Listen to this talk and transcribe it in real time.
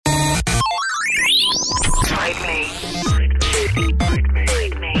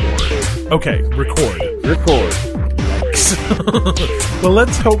Okay, record. Well,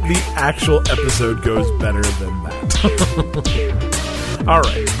 let's hope the actual episode goes better than that. All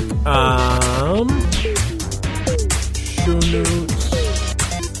right. Show notes.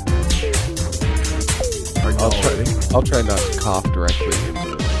 I'll try not to cough directly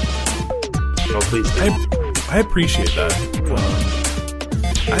into it. Oh, please. I appreciate that.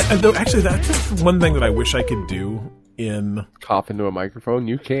 Though actually, that's just one thing that I wish I could do in... Cough into a microphone?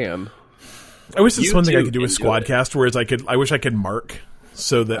 You can. I wish there's one thing I could do with Squadcast, whereas I wish I could mark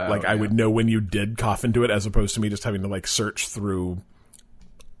so that I would know when you did cough into it, as opposed to me just having to search through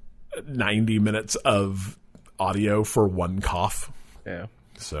 90 minutes of audio for one cough. Yeah.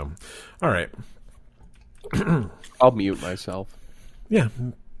 So, all right. I'll mute myself. Yeah.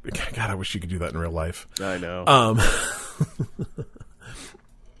 God, I wish you could do that in real life. I know.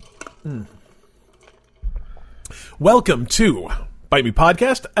 Welcome to Bite Me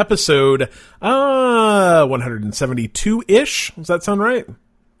Podcast, episode 172-ish. Does that sound right?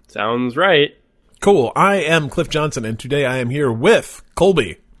 Sounds right. Cool. I am Cliff Johnson, and today I am here with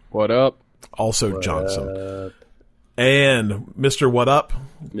Colby. What up? Also Johnson. And Mr. What Up?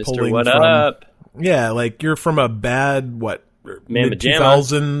 Mr. What Up? Yeah, you're from a bad,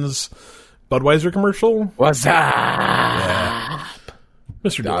 mid-2000s Budweiser commercial? What's up? Yeah.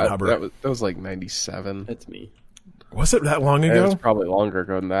 Mr. David Hubbard. That was 97. That's me. Was it that long ago? It was probably longer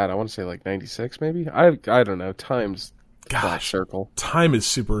ago than that. I want to say 96 maybe. I don't know. Time's flat circle. Time is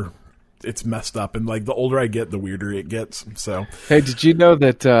super... It's messed up, and the older I get, the weirder it gets. So, hey, did you know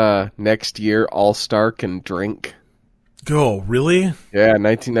that next year All-Star can drink? Oh, really? Yeah,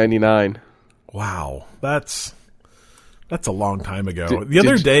 1999. Wow, that's a long time ago. The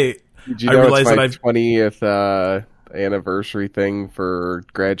other day, did you I know realized it's my that 20th anniversary thing for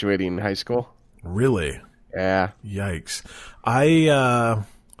graduating high school. Really? Yeah. Yikes! I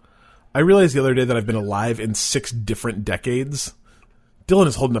realized the other day that I've been alive in 6 different decades. Dylan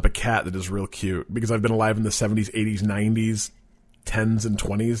is holding up a cat that is real cute because I've been alive in the 70s, 80s, 90s, 10s and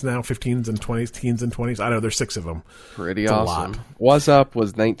 20s now, 15s and 20s, teens and 20s. I don't know, there's 6 of them. Pretty it's awesome. Was Up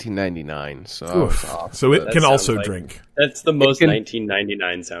was 1999, so I was off. So it can also drink. That's the most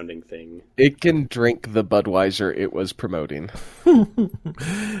 1999 sounding thing. It can drink the Budweiser it was promoting.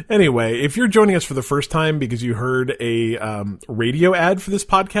 Anyway, if you're joining us for the first time because you heard a radio ad for this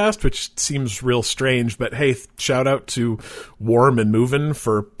podcast, which seems real strange, but hey, shout out to Warm and Movin'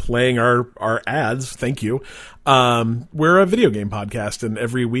 for playing our ads. Thank you. We're a video game podcast, and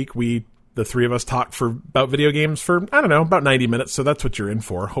every week the 3 of us talk about video games for, I don't know, about 90 minutes, so that's what you're in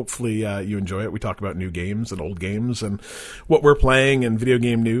for. Hopefully you enjoy it. We talk about new games and old games and what we're playing and video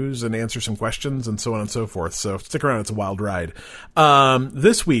game news and answer some questions and so on and so forth. So stick around. It's a wild ride.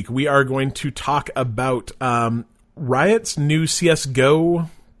 This week we are going to talk about Riot's new CSGO,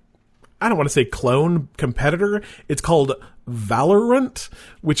 I don't want to say clone competitor. It's called Valorant,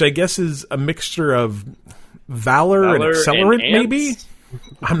 which I guess is a mixture of Valor and Accelerant, and maybe?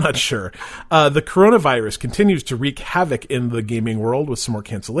 I'm not sure. The coronavirus continues to wreak havoc in the gaming world with some more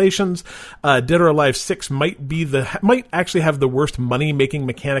cancellations. Dead or Alive 6 might actually have the worst money-making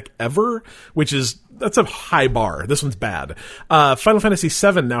mechanic ever, that's a high bar. This one's bad. Final Fantasy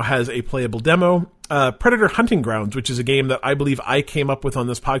VII now has a playable demo. Predator Hunting Grounds, which is a game that I believe I came up with on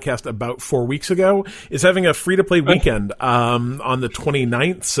this podcast about 4 weeks ago, is having a free-to-play weekend on the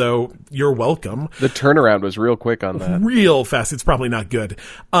 29th, so you're welcome. The turnaround was real quick on that. Real fast. It's probably not good.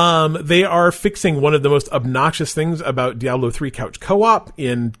 They are fixing one of the most obnoxious things about Diablo 3 Couch Co-op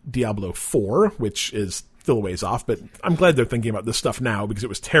in Diablo 4, which is still a ways off, but I'm glad they're thinking about this stuff now because it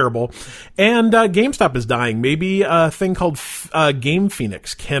was terrible. And GameStop is dying. Maybe a thing called Game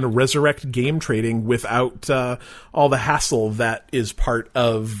Phoenix can resurrect game trading without all the hassle that is part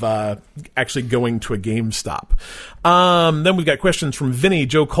of actually going to a GameStop. Then we've got questions from Vinny,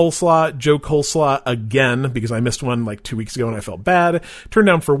 Joe Coleslaw again, because I missed one 2 weeks ago and I felt bad. Turned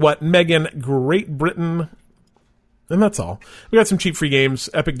down for what? Megan, Great Britain. And that's all. We got some cheap free games,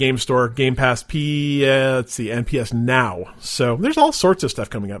 Epic Game Store, Game Pass, and PS Now. So there's all sorts of stuff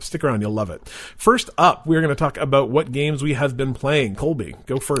coming up. Stick around, you'll love it. First up, we're going to talk about what games we have been playing. Colby,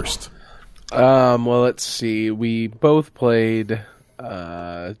 go first. Well, let's see. We both played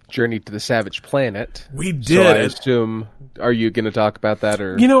Journey to the Savage Planet. We did. So I assume, are you going to talk about that?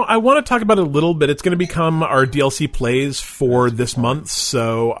 Or I want to talk about it a little bit. It's going to become our DLC plays for this month,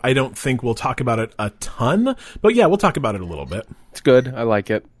 so I don't think we'll talk about it a ton. But yeah, we'll talk about it a little bit. It's good. I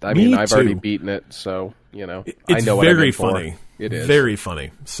like it. I mean, I've already beaten it, so, it's I know what very I'm in funny. For. It is. Very funny.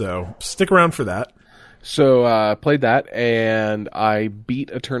 So stick around for that. So played that, and I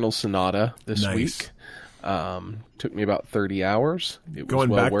beat Eternal Sonata this week. Took me about 30 hours. It was Going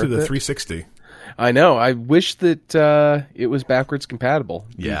well back worth to the it. 360. I know. I wish that it was backwards compatible.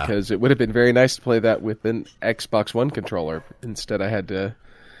 Yeah. Because it would have been very nice to play that with an Xbox One controller. Instead, I had to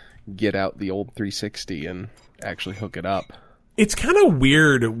get out the old 360 and actually hook it up. It's kind of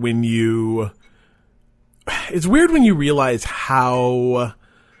weird when you... It's weird when you realize how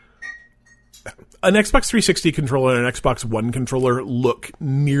an Xbox 360 controller and an Xbox One controller look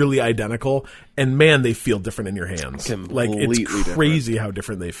nearly identical, and man, they feel different in your hands. Like, it's Completely crazy how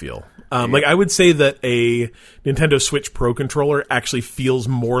different they feel. Like, I would say that a Nintendo Switch Pro controller actually feels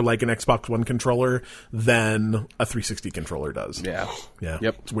more like an Xbox One controller than a 360 controller does. Yeah. Yeah.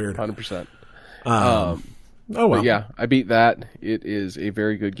 Yep. It's weird. 100%. Oh, well. But yeah, I beat that. It is a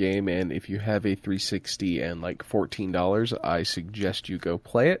very good game, and if you have a 360 and like $14, I suggest you go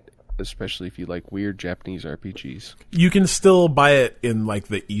play it, especially if you like weird Japanese RPGs. You can still buy it in, like,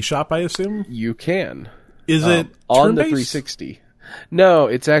 the eShop, I assume? You can. Is it on the turn-based? 360? No,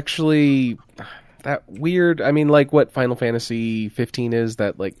 it's actually that weird. I mean, like what Final Fantasy 15 is,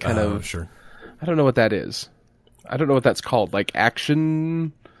 that like kind of... Sure. I don't know what that is. I don't know what that's called. Like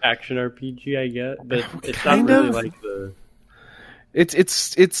action RPG, I get, but it's Kind not really of. like the.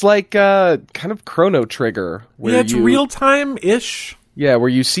 It's like kind of Chrono Trigger. Where Yeah, it's you, real time-ish. Yeah, where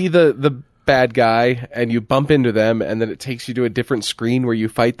you see the bad guy and you bump into them, and then it takes you to a different screen where you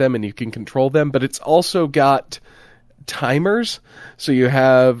fight them and you can control them. But it's also got timers, so you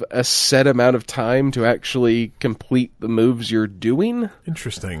have a set amount of time to actually complete the moves you're doing.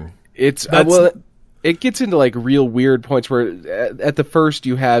 Interesting. It's That's- it gets into like real weird points where at the first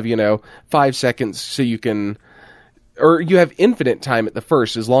you have 5 seconds so you can, or you have infinite time at the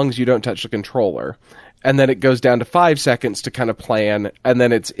first as long as you don't touch the controller, and then it goes down to 5 seconds to kind of plan, and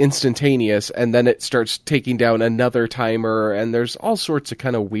then it's instantaneous, and then it starts taking down another timer, and there's all sorts of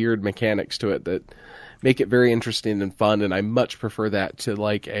kind of weird mechanics to it that make it very interesting and fun, and I much prefer that to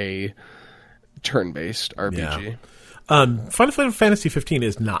like a turn-based RPG. Yeah. Final Fantasy 15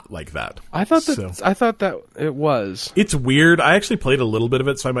 is not like that. I thought that it was. It's weird. I actually played a little bit of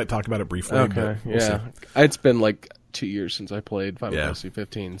it, so I might talk about it briefly. Okay, but we'll see. It's been like 2 years since I played Final Yeah. Fantasy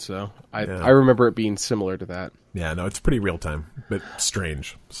 15, so I remember it being similar to that. Yeah, no, it's pretty real time, but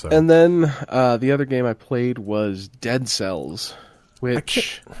strange. So And then the other game I played was Dead Cells,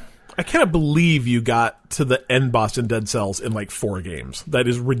 which I cannot believe you got to the end boss in Dead Cells in like 4 games. That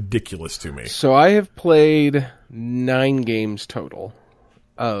is ridiculous to me. so I have played 9 games total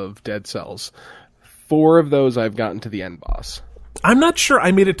of Dead Cells. 4 of those I've gotten to the end boss. I'm not sure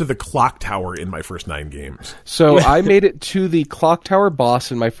I made it to the clock tower in my first 9 games. So I made it to the clock tower boss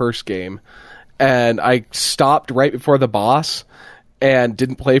in my first game, and I stopped right before the boss and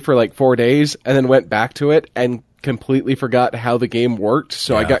didn't play for like 4 days, and then went back to it and completely forgot how the game worked.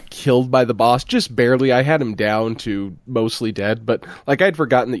 So I Yeah. got killed by the boss, just barely. I had him down to mostly dead, but like I'd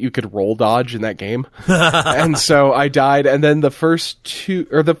forgotten that you could roll dodge in that game. And so I died, and then the first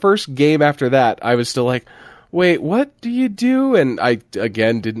game after that, I was still like, wait, what do you do? And I,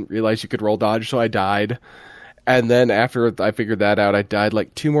 again, didn't realize you could roll dodge, so I died. And then after I figured that out, I died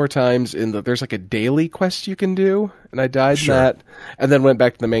like 2 more times there's like a daily quest you can do, and I died Sure. in that, and then went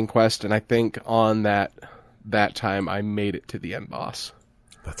back to the main quest, and I think on that time I made it to the end boss.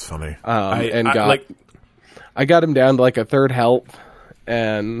 That's funny. I got him down to like a third health,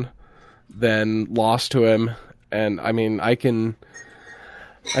 and then lost to him. And I mean, I think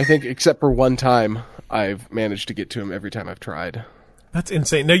except for one time, I've managed to get to him every time I've tried. That's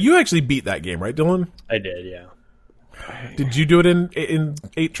insane. Now you actually beat that game, right, Dylan? I did, yeah. Did you do it in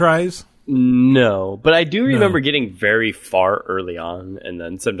 8 tries? No, but I do remember getting very far early on, and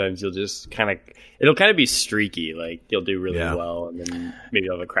then sometimes you'll just it'll kind of be streaky. Like you'll do really well, and then maybe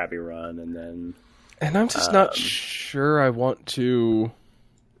you'll have a crappy run, and then. And I'm just not sure I want to.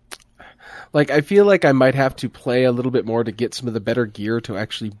 Like, I feel like I might have to play a little bit more to get some of the better gear to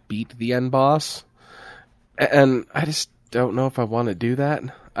actually beat the end boss. And I just don't know if I want to do that.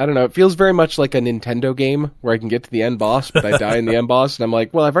 I don't know. It feels very much like a Nintendo game where I can get to the end boss, but I die in the end boss, and I'm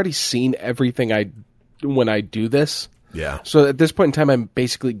like, well, I've already seen everything when I do this. Yeah. So at this point in time, I'm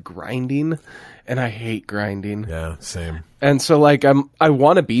basically grinding, and I hate grinding. Yeah, same. And so, like, I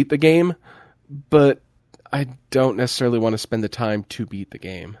want to beat the game, but I don't necessarily want to spend the time to beat the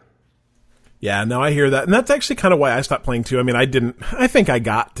game. Yeah, no, I hear that. And that's actually kind of why I stopped playing too. I mean, I think I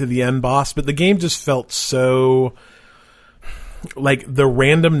got to the end boss, but the game just felt so, like, the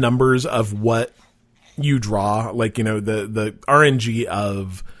random numbers of what you draw, like, the RNG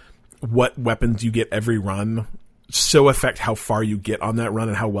of what weapons you get every run so affect how far you get on that run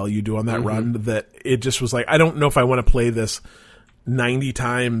and how well you do on that run, that it just was like, I don't know if I want to play this 90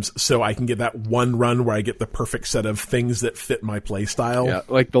 times so I can get that one run where I get the perfect set of things that fit my play style. Yeah,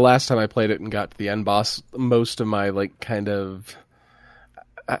 like the last time I played it and got to the end boss, most of my like kind of,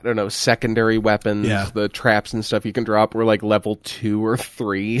 I don't know, secondary weapons, the traps and stuff you can drop were like level 2 or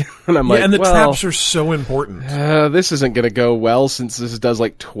 3. And I'm like, and the traps are so important. This isn't going to go well since this does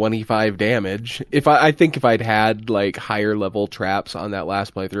like 25 damage. I think if I'd had like higher level traps on that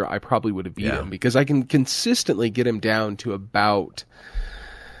last playthrough, I probably would have beat him, because I can consistently get him down to about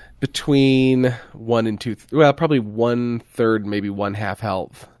between 1 and 2, probably 1/3, maybe 1/2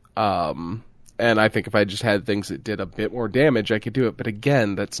 health. And I think if I just had things that did a bit more damage, I could do it. But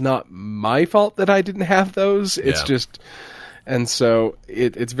again, that's not my fault that I didn't have those. It's just... And so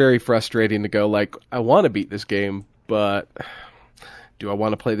it's very frustrating to go, like, I want to beat this game, but do I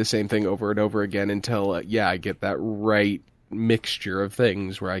want to play the same thing over and over again until, I get that right mixture of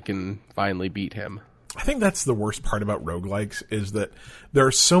things where I can finally beat him? I think that's the worst part about roguelikes, is that there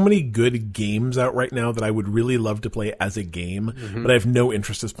are so many good games out right now that I would really love to play as a game, but I have no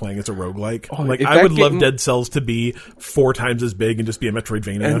interest in playing as a roguelike. I would love Dead Cells to be 4 times as big and just be a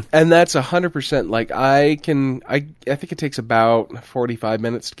Metroidvania. And that's 100%. Like, I think it takes about 45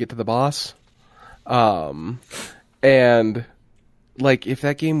 minutes to get to the boss. And, like, if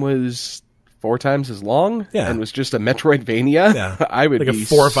that game was 4 times as long and was just a Metroidvania, I would be a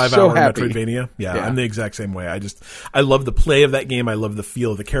 4 or 5 hour happy. Metroidvania. Yeah, I'm the exact same way. I love the play of that game. I love the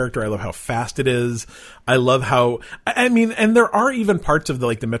feel of the character. I love how fast it is. I love how, and there are even parts of the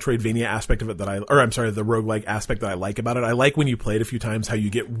Metroidvania aspect of it the roguelike aspect that I like about it. I like when you play it a few times how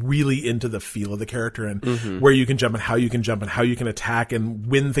you get really into the feel of the character and where you can jump and how you can jump and how you can attack and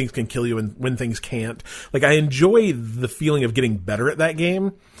when things can kill you and when things can't. Like, I enjoy the feeling of getting better at that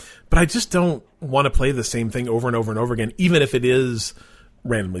game. But I just don't want to play the same thing over and over and over again, even if it is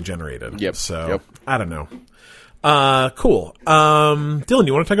randomly generated. So, I don't know. Cool. Dylan,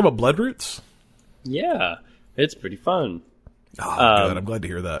 you want to talk about Bloodroots? Yeah, it's pretty fun. Oh, good. I'm glad to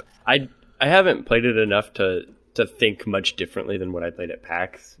hear that. I haven't played it enough to think much differently than what I played at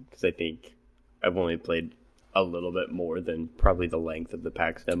PAX, because I think I've only played a little bit more than probably the length of the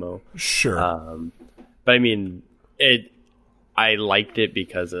PAX demo. Sure. But I mean, I liked it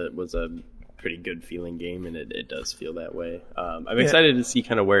because it was a pretty good feeling game, and it does feel that way. I'm excited to see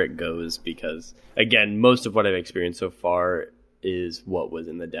kind of where it goes, because, again, most of what I've experienced so far is what was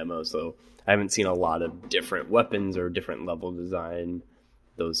in the demo, so I haven't seen a lot of different weapons or different level design,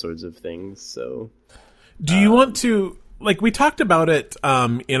 those sorts of things. So, do you want to... we talked about it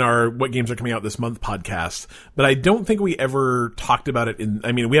in our What Games Are Coming Out This Month podcast, but I don't think we ever talked about it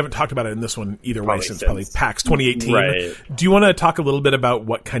we haven't talked about it in this one either way since probably PAX 2018. Right. Do you want to talk a little bit about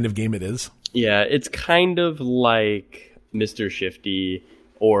what kind of game it is? Yeah, it's kind of like Mr. Shifty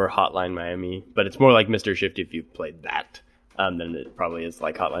or Hotline Miami, but it's more like Mr. Shifty if you've played that than it probably is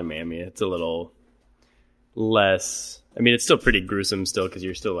like Hotline Miami. It's a little less... I mean, it's still pretty gruesome still, because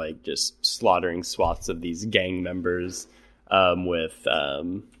you're still just slaughtering swaths of these gang members with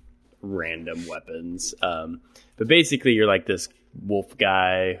random weapons. But basically, you're like this wolf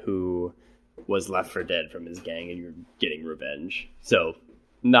guy who was left for dead from his gang, and you're getting revenge. So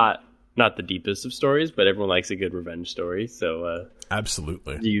not the deepest of stories, but everyone likes a good revenge story. So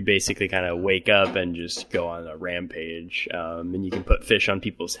absolutely, you basically kind of wake up and just go on a rampage, and you can put fish on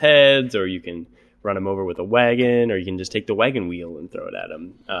people's heads, or you can run them over with a wagon, or you can just take the wagon wheel and throw it at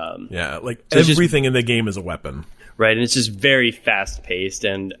them. So everything in the game is a weapon. Right, and it's just very fast-paced,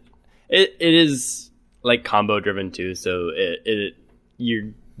 and it is, combo-driven, too, so you're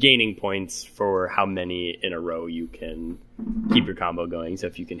gaining points for how many in a row you can keep your combo going, so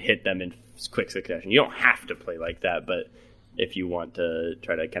if you can hit them in quick succession. You don't have to play like that, but if you want to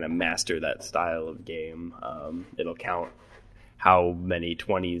try to kind of master that style of game, it'll count how many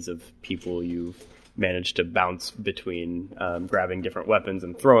 20s of people you've managed to bounce between grabbing different weapons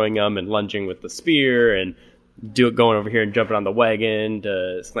and throwing them and lunging with the spear and going over here and jumping on the wagon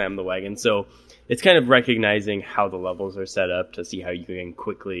to slam the wagon. So it's kind of recognizing how the levels are set up to see how you can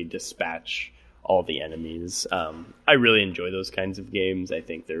quickly dispatch all the enemies. I really enjoy those kinds of games. I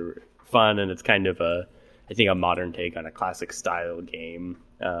think they're fun, and it's kind of a modern take on a classic style game.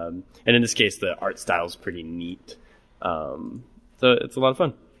 And in this case, the art style is pretty neat. So it's a lot of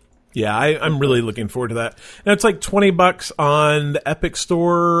fun. Yeah, I'm really looking forward to that. And it's like $20 on the Epic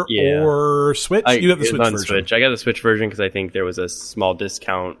Store or Switch. You got the Switch version. Switch. I got the Switch version because I think there was a small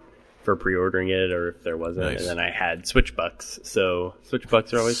discount for pre-ordering it, or if there wasn't, and then I had Switch Bucks. So Switch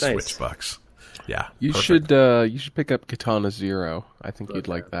Bucks are always nice. Switch Bucks. Yeah, you should pick up Katana Zero. I think you'd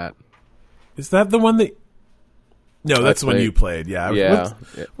like that. Is that the one that? No, that's the one you played. Yeah.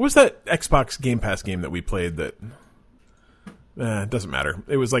 What was that Xbox Game Pass game that we played that It doesn't matter.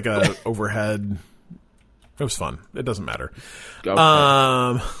 It was like a overhead. It was fun. It doesn't matter.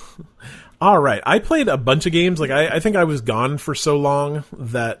 Okay. All right. I played a bunch of games. Like I think I was gone for so long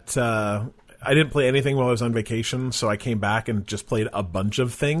that I didn't play anything while I was on vacation. So I came back and just played a bunch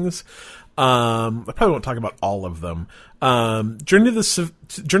of things. I probably won't talk about all of them. Journey to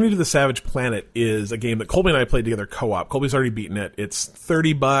the Savage Planet is a game that Colby and I played together co-op. Colby's already beaten it. It's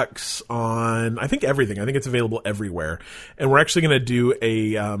 $30 on, I think, everything. I think it's available everywhere. And we're actually going to do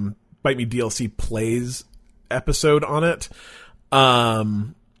a Bite Me DLC Plays episode on it.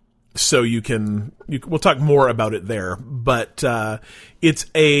 So we'll talk more about it there. But it's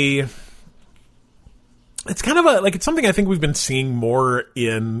kind of it's something I think we've been seeing more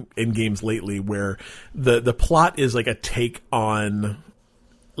in games lately, where the plot is like a take on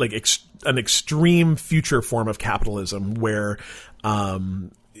like an extreme future form of capitalism, where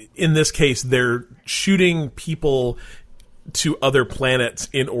in this case they're shooting people to other planets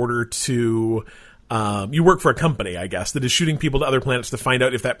in order to you work for a company, I guess, that is shooting people to other planets to find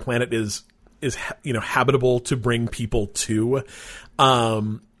out if that planet is habitable to bring people to,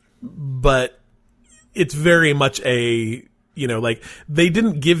 but it's very much they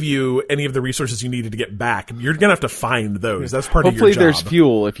didn't give you any of the resources you needed to get back. You're going to have to find those. That's part of your job. Hopefully there's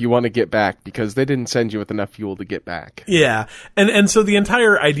fuel if you want to get back, because they didn't send you with enough fuel to get back. Yeah. And so the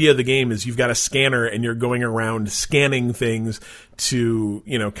entire idea of the game is you've got a scanner and you're going around scanning things to,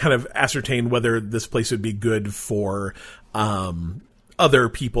 kind of ascertain whether this place would be good for, other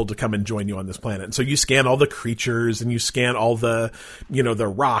people to come and join you on this planet. And so you scan all the creatures and you scan all the, the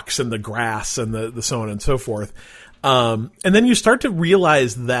rocks and the grass and the so on and so forth. And then you start to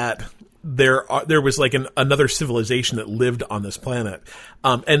realize that there was like another civilization that lived on this planet.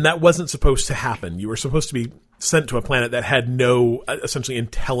 And that wasn't supposed to happen. You were supposed to be sent to a planet that had no essentially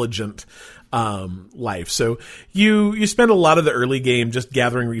intelligent life. So you spend a lot of the early game just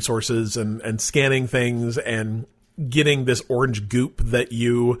gathering resources and scanning things and getting this orange goop that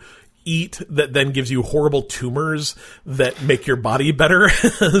you eat that then gives you horrible tumors that make your body better.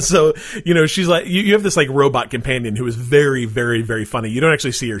 So, she's like, you have this like robot companion who is very, very, very funny. You don't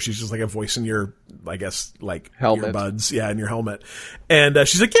actually see her. She's just like a voice in your, I guess, like helmet. Earbuds. Yeah, in your helmet. And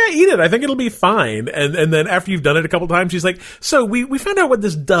she's like, yeah, eat it. I think it'll be fine. And then after you've done it a couple times, she's like, so we found out what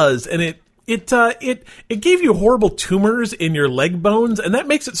this does, and it gave you horrible tumors in your leg bones, and that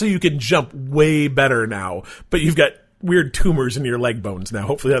makes it so you can jump way better now. But you've got weird tumors in your leg bones now.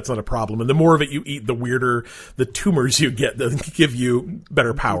 Hopefully that's not a problem. And the more of it you eat, the weirder the tumors you get that give you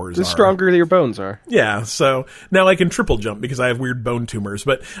better powers. The stronger your bones are. Yeah. So now I can triple jump because I have weird bone tumors.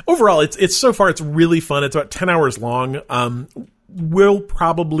 But overall, it's so far, it's really fun. It's about 10 hours long. We'll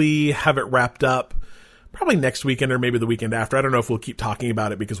probably have it wrapped up probably next weekend or maybe the weekend after. I don't know if we'll keep talking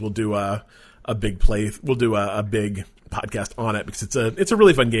about it because we'll do a big big podcast on it, because it's a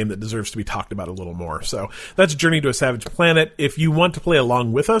really fun game that deserves to be talked about a little more. So that's Journey to a Savage Planet. If you want to play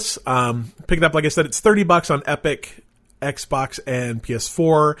along with us, pick it up. Like I said, it's $30 on Epic, Xbox, and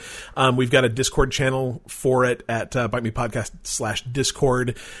PS4. We've got a Discord channel for it at Bite Me Podcast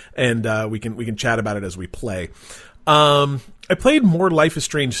 /Discord, and we can chat about it as we play. I played more Life is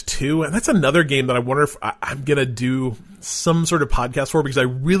Strange 2, and that's another game that I wonder if I'm going to do some sort of podcast for, because I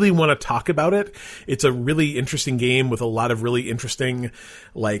really want to talk about it. It's a really interesting game with a lot of really interesting,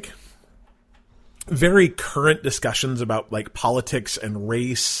 like, very current discussions about, like, politics and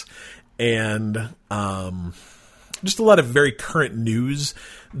race and just a lot of very current news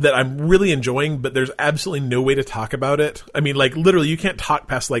that I'm really enjoying, but there's absolutely no way to talk about it. I mean, like, literally, you can't talk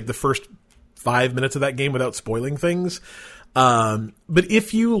past, like, the first 5 minutes of that game without spoiling things. But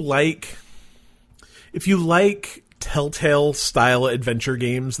if you like Telltale style adventure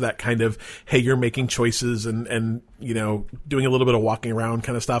games, that kind of, hey, you're making choices and doing a little bit of walking around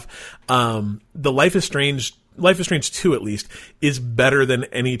kind of stuff, the Life is Strange 2 at least is better than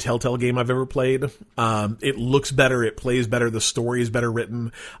any Telltale game I've ever played. It looks better, it plays better, the story is better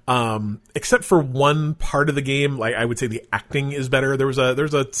written. Except for one part of the game, like, I would say the acting is better. There's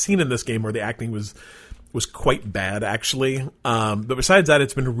a scene in this game where the acting was quite bad, actually. But besides that,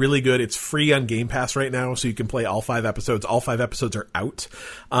 it's been really good. It's free on Game Pass right now, so you can play all 5 episodes. All 5 episodes are out.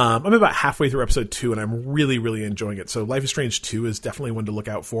 I'm about halfway through episode 2, and I'm really, really enjoying it. So Life is Strange 2 is definitely one to look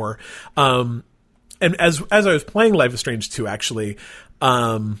out for. And as I was playing Life is Strange 2, actually,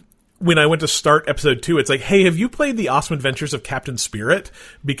 when I went to start episode 2, it's like, hey, have you played The Awesome Adventures of Captain Spirit?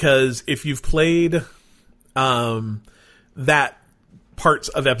 Because if you've played that, parts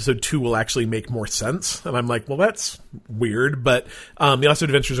of episode 2 will actually make more sense. And I'm like, well, that's weird. But The Awesome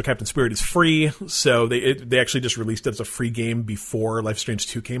Adventures of Captain Spirit is free, so they actually just released it as a free game before Life is Strange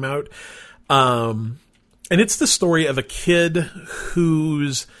 2 came out. And it's the story of a kid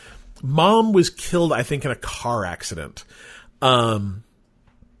whose mom was killed, I think, in a car accident. And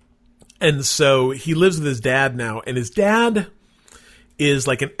so he lives with his dad now, and his dad is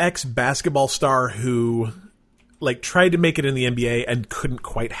like an ex-basketball star who like tried to make it in the NBA and couldn't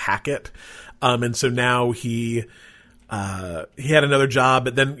quite hack it. And so now he had another job,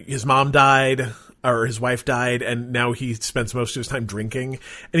 but then his mom died, or his wife died, and now he spends most of his time drinking.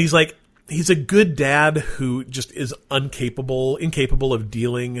 And he's a good dad who just is incapable of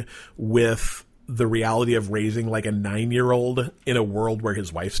dealing with the reality of raising like a 9-year-old in a world where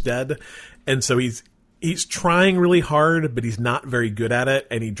his wife's dead. And so he's trying really hard, but he's not very good at it,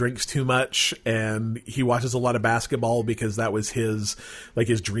 and he drinks too much, and he watches a lot of basketball because that was his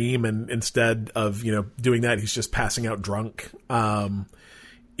dream, and instead of, doing that, he's just passing out drunk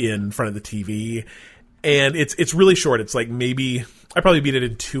in front of the TV. And it's really short. It's like maybe I probably beat it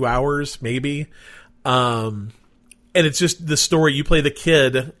in 2 hours, maybe. And it's just the story. You play the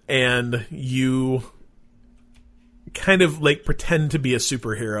kid and you kind of like pretend to be a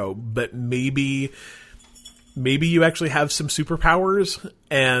superhero, but maybe you actually have some superpowers,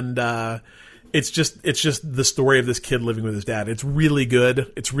 and it's just the story of this kid living with his dad. It's really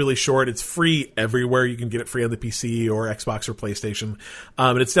good. It's really short. It's free everywhere. You can get it free on the PC or Xbox or PlayStation.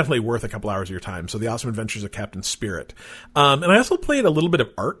 And it's definitely worth a couple hours of your time. So The Awesome Adventures of Captain Spirit. And I also played a little bit of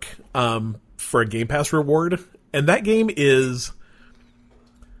Ark for a Game Pass reward. And that game is,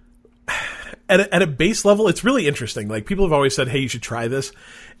 at a base level, it's really interesting. Like, people have always said, hey, you should try this.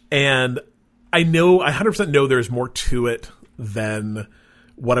 And I 100% know there's more to it than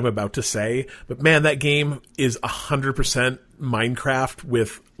what I'm about to say, but man, that game is 100% Minecraft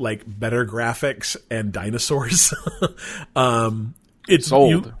with like better graphics and dinosaurs. It's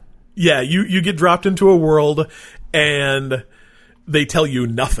sold. You get dropped into a world and they tell you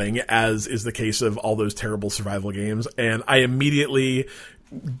nothing, as is the case of all those terrible survival games. And I immediately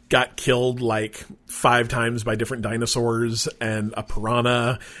got killed like 5 times by different dinosaurs and a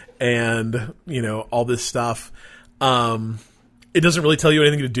piranha and, all this stuff. It doesn't really tell you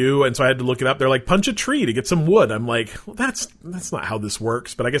anything to do, and so I had to look it up. They're like, punch a tree to get some wood. I'm like, well, that's not how this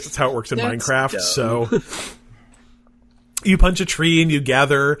works, but I guess that's how it works in Minecraft. Dumb. So you punch a tree and you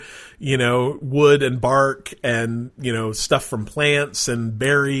gather, wood and bark and, stuff from plants and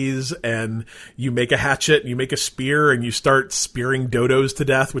berries, and you make a hatchet and you make a spear and you start spearing dodos to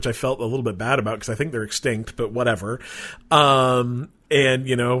death, which I felt a little bit bad about because I think they're extinct, but whatever. And,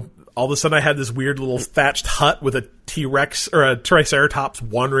 all of a sudden I had this weird little thatched hut with a T-Rex or a Triceratops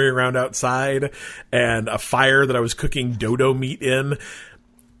wandering around outside and a fire that I was cooking dodo meat in.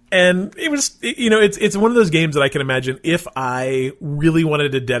 And it was, it's one of those games that I can imagine if I really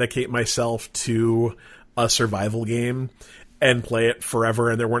wanted to dedicate myself to a survival game and play it forever,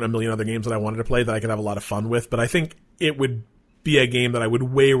 and there weren't a million other games that I wanted to play that I could have a lot of fun with. But I think it would be a game that I would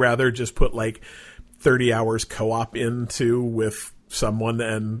way rather just put like 30 hours co-op into with someone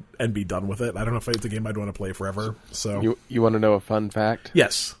and be done with it. I don't know if it's a game I'd want to play forever. So you want to know a fun fact?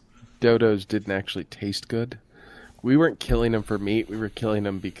 Yes. Dodos didn't actually taste good. We weren't killing them for meat. We were killing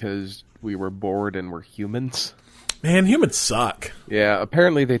them because we were bored and we're humans. Man, humans suck. Yeah,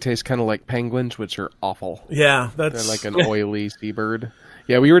 apparently they taste kind of like penguins, which are awful. Yeah, They're like an oily seabird.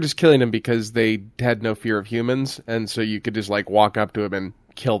 Yeah, we were just killing them because they had no fear of humans, and so you could just like walk up to them and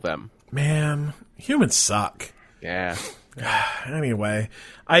kill them. Man, humans suck. Yeah. Anyway,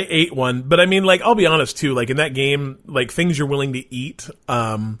 I ate one, but I mean, like, I'll be honest too, like in that game, like things you're willing to eat,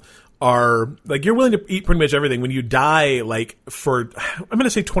 are like, you're willing to eat pretty much everything. When you die, like for, I'm going to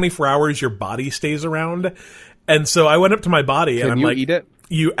say 24 hours, your body stays around. And so I went up to my body and I'm like, eat it?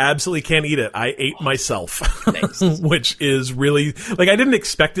 You absolutely can't eat it. I ate myself, which is really, like, I didn't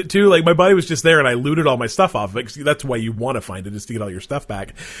expect it to. Like, my body was just there, and I looted all my stuff off of it. 'Cause that's why you want to find it, is to get all your stuff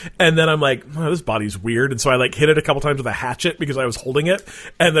back. And then I'm like, oh, this body's weird. And so I, like, hit it a couple times with a hatchet because I was holding it.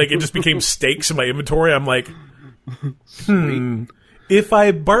 And, like, it just became steaks in my inventory. I'm like, if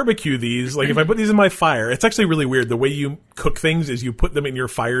I barbecue these, like if I put these in my fire, it's actually really weird. The way you cook things is you put them in your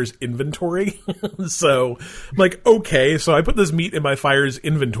fire's inventory. So I'm like, okay, so I put this meat in my fire's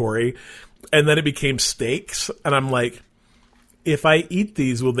inventory, and then it became steaks. And I'm like, if I eat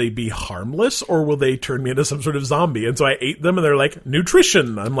these, will they be harmless or will they turn me into some sort of zombie? And so I ate them and they're like,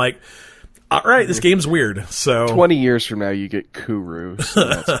 nutrition. I'm like, all right, this game's weird. So 20 years from now, you get Kuru, so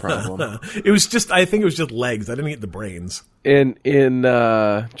that's a problem. I think it was just legs. I didn't eat the brains. In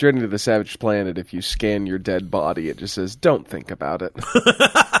Journey to the Savage Planet, if you scan your dead body, it just says, don't think about it.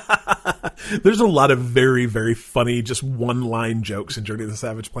 There's a lot of very, very funny, just one-line jokes in Journey to the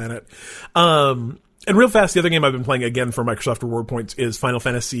Savage Planet. And real fast, the other game I've been playing again for Microsoft Reward points is Final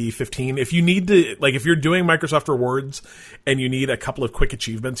Fantasy 15. If you need to, like, if you're doing Microsoft Rewards and you need a couple of quick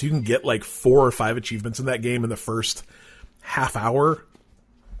achievements, you can get like 4 or 5 achievements in that game in the first half hour,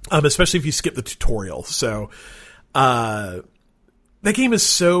 especially if you skip the tutorial. So, that game is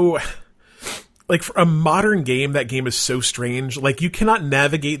so, like, for a modern game, that game is so strange. Like, you cannot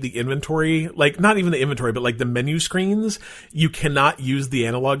navigate the inventory, like, not even the inventory, but like the menu screens. You cannot use the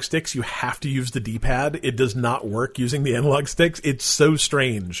analog sticks. You have to use the D-pad. It does not work using the analog sticks. It's so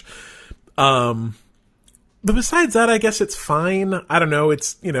strange. But besides that, I guess it's fine. I don't know.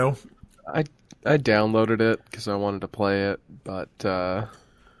 It's, you know. I downloaded it because I wanted to play it, but I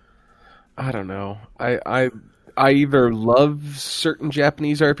don't know. I either love certain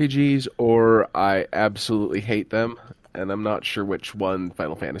Japanese RPGs or I absolutely hate them, and I'm not sure which one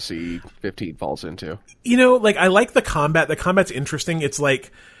Final Fantasy 15 falls into. You know, like, I like the combat. The combat's interesting. It's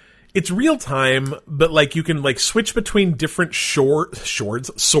like, it's real time, but like you can like switch between different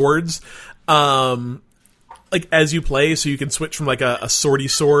swords, like as you play. So you can switch from like a swordy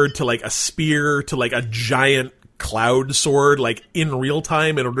sword to like a spear to like a giant cloud sword, like in real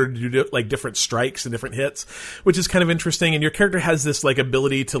time, in order to do like different strikes and different hits, which is kind of interesting. And your character has this like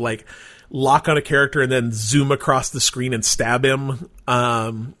ability to like lock on a character and then zoom across the screen and stab him,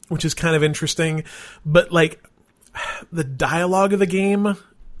 which is kind of interesting. But like the dialogue of the game,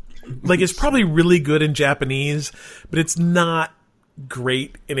 like, is probably really good in Japanese, but it's not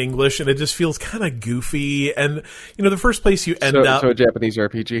great in English, and it just feels kind of goofy. And you know, the first place you end up, so a Japanese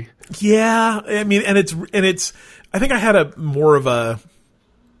RPG. Yeah, I mean, and it's. I think I had more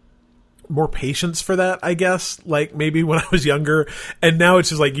patience for that, I guess. Like maybe when I was younger, and now it's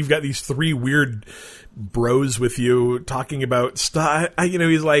just like you've got these 3 weird bros with you talking about stuff. You know,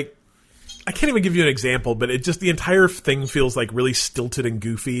 he's like, I can't even give you an example, but it just, the entire thing feels like really stilted and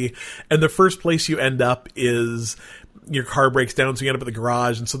goofy. And the first place you end up is your car breaks down, so you end up at the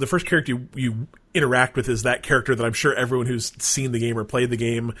garage. And so the first character you interact with is that character that I'm sure everyone who's seen the game or played the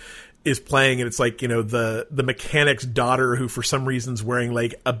game is playing. And it's like, you know, the mechanic's daughter, who for some reason's wearing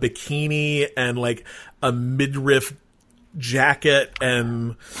like a bikini and like a midriff jacket,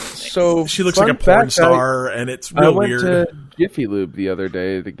 and so she looks like a porn star, and it's real weird. I went to Jiffy Lube the other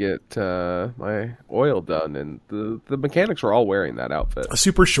day to get my oil done, and the mechanics were all wearing that outfit.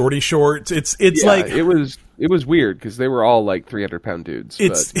 Super shorty shorts. It's like it was weird because they were all like 300-pound dudes.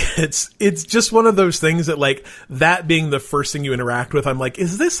 It's just one of those things that, like, that being the first thing you interact with, I'm like,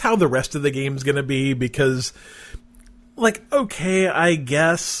 is this how the rest of the game's going to be? Because, like, okay, I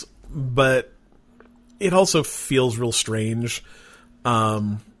guess, but it also feels real strange.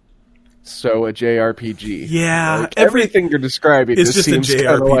 So a JRPG. Yeah. Like everything you're describing just seems kind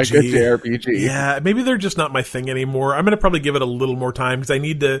of like a JRPG. Yeah, maybe they're just not my thing anymore. I'm going to probably give it a little more time because I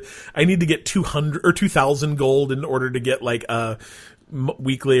need to get 200 or 2,000 gold in order to get like a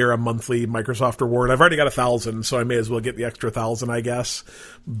weekly or a monthly Microsoft reward. I've already got 1,000, so I may as well get the extra 1,000, I guess.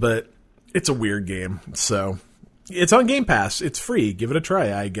 But it's a weird game, so it's on Game Pass. It's free. Give it a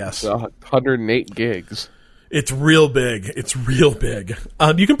try, I guess. 108 gigs. It's real big. It's real big.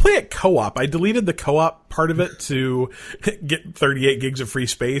 You can play it co-op. I deleted the co-op part of it to get 38 gigs of free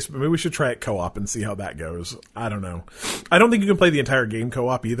space, but maybe we should try it co-op and see how that goes. I don't know. I don't think you can play the entire game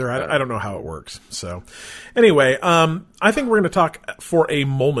co-op either. I don't know how it works. So anyway, I think we're going to talk for a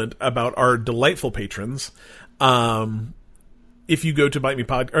moment about our delightful patrons. If you go to Bite Me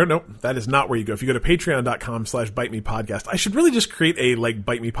Pod, or no, that is not where you go. If you go to patreon.com/Bite Me Podcast, I should really just create a like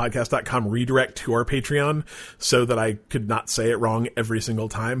bitemepodcast.com redirect to our Patreon so that I could not say it wrong every single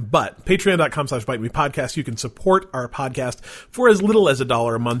time. But patreon.com/Bite Me Podcast, you can support our podcast for as little as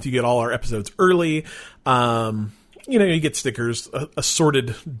 $1 a month. You get all our episodes early. You know, you get stickers,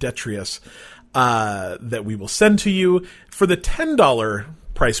 assorted detritus, that we will send to you. For the $10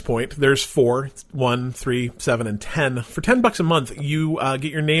 price point, there's 4, 1, 3, 7, and 10. For $10 a month, you get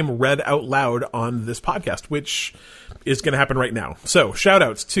your name read out loud on this podcast, which is going to happen right now. So, shout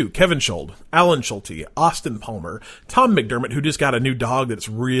outs to Kevin Schold, Alan Schulte, Austin Palmer, Tom McDermott, who just got a new dog that's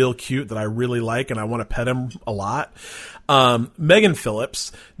real cute that I really like and I want to pet him a lot. Megan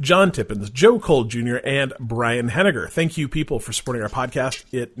Phillips, John Tippins, Joe Cole Jr., and Brian Henniger. Thank you, people, for supporting our podcast.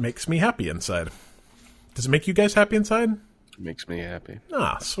 It makes me happy inside. Does it make you guys happy inside? Makes me happy.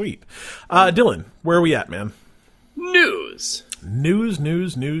 Ah, sweet. Dylan, where are we at, man? News.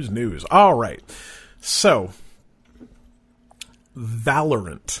 All right. So,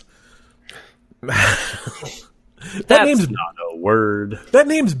 Valorant. That's name's not a word. That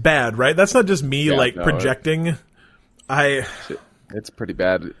name's bad, right? That's not just me projecting. It's pretty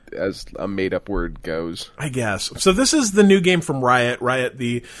bad as a made-up word goes, I guess. So this is the new game from Riot. Riot,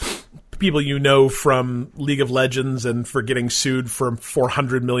 the people you know from League of Legends and for getting sued for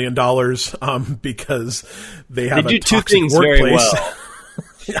 $400 million because they have They do a two toxic things workplace. very well.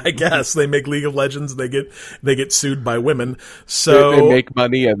 I guess they make League of Legends. They get sued by women. So They make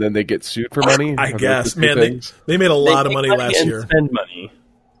money and then they get sued for money. I Are those guess, the two man, things? they made a lot of money make last and year. Spend money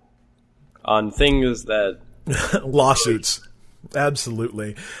on things that Lawsuits.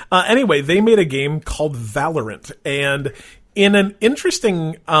 Absolutely. Anyway, they made a game called Valorant, and in an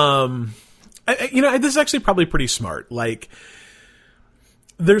interesting, this is actually probably pretty smart. Like,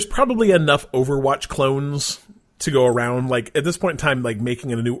 there's probably enough Overwatch clones to go around. Like, at this point in time, like,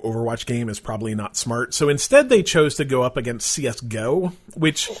 making a new Overwatch game is probably not smart. So instead they chose to go up against CSGO,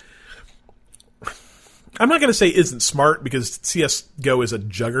 which I'm not going to say isn't smart because CSGO is a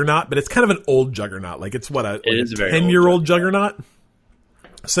juggernaut, but it's kind of an old juggernaut. Like, it's what, It is a very 10-year-old juggernaut?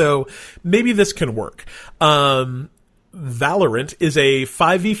 So maybe this can work. Valorant is a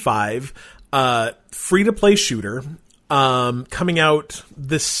 5v5 free-to-play shooter coming out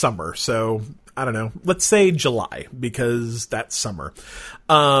this summer. So I don't know. Let's say July because that's summer.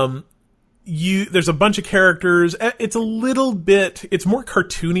 There's a bunch of characters. It's a little bit. It's more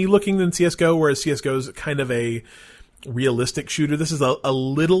cartoony looking than CS:GO, whereas CS:GO is kind of a realistic shooter. This is a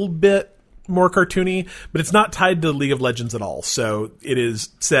little bit more cartoony, but it's not tied to League of Legends at all. So it is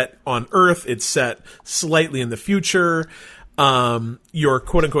set on Earth. It's set slightly in the future. Your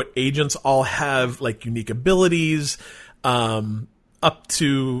quote unquote agents all have like unique abilities. Up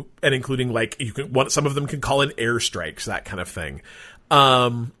to and including like some of them can call in airstrikes, that kind of thing.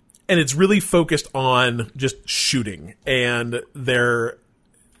 And it's really focused on just shooting, and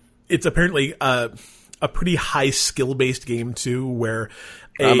it's apparently a pretty high skill based game too, where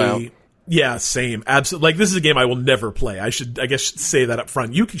I'm out. Yeah, same. Absolutely. Like, this is a game I will never play. I guess say that up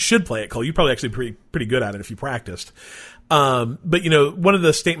front. You should play it, Cole. You're probably actually pretty good at it if you practiced. But one of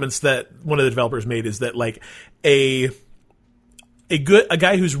the statements that one of the developers made is that like a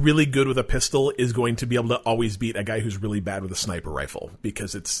guy who's really good with a pistol is going to be able to always beat a guy who's really bad with a sniper rifle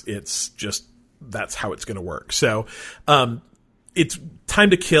because it's just that's how it's going to work. So, it's time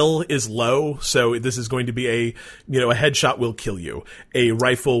to kill is low. So this is going to be a headshot will kill you. A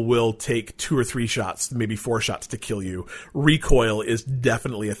rifle will take 2 or 3 shots, maybe 4 shots to kill you. Recoil is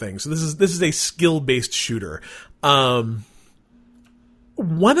definitely a thing. So this is a skill based shooter. One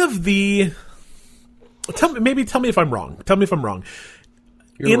of the tell me if I'm wrong. Tell me if I'm wrong.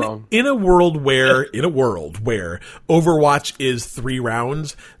 You're wrong. In a world where Overwatch is 3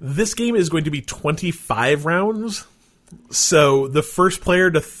 rounds, this game is going to be 25 rounds. So the first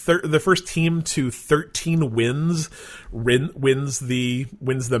the first team to 13 wins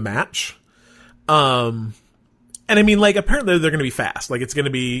the match. And I mean, like, apparently they're going to be fast. Like, it's going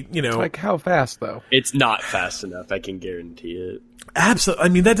to be, Like, how fast, though? it's not fast enough. I can guarantee it. Absolutely. I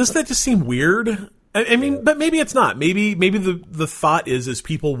mean, doesn't that just seem weird? I mean, but maybe it's not. Maybe the thought is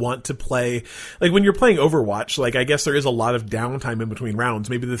people want to play, like, when you're playing Overwatch, like, I guess there is a lot of downtime in between rounds.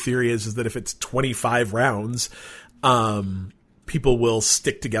 Maybe the theory is that if it's 25 rounds, people will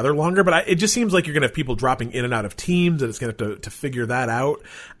stick together longer. But it just seems like you're going to have people dropping in and out of teams, and it's going to have to figure that out.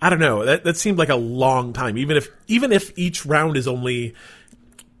 I don't know. That seemed like a long time. Even if each round is only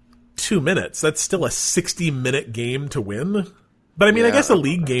 2 minutes, that's still a 60-minute game to win. But I mean, I guess a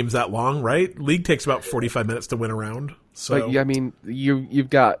league game's that long, right? League takes about 45 minutes to win a round. So But I mean, you've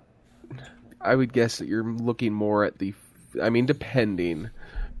got. I would guess that you're looking more at depending,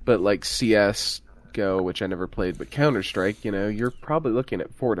 but like CS:GO, which I never played, but Counter-Strike, you're probably looking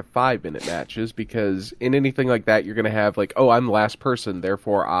at 4 to 5 minute matches because in anything like that, you're going to have like, oh, I'm the last person,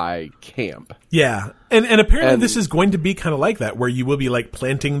 therefore I camp. yeah, and apparently this is going to be kind of like that, where you will be like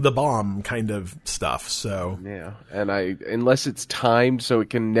planting the bomb kind of stuff. So Yeah, and unless it's timed so it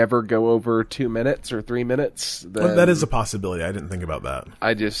can never go over 2 minutes or 3 minutes, then well, that is a possibility. I didn't think about that.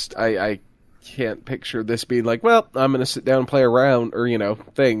 I can't picture this being like, well, I'm going to sit down and play a round or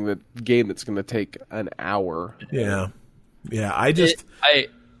game that's going to take an hour. Yeah.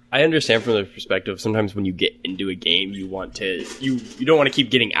 I understand from the perspective. Sometimes when you get into a game, you want to you don't want to keep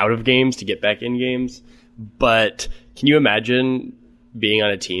getting out of games to get back in games. But can you imagine being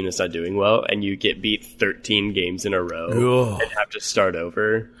on a team that's not doing well and you get beat 13 games in a row Ugh. and have to start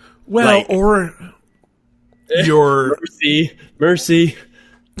over? Well, Like- or your Mercy.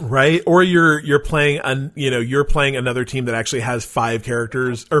 right, or you're playing you're playing another team that actually has 5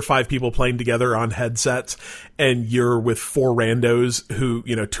 characters or 5 people playing together on headsets, and you're with 4 randos who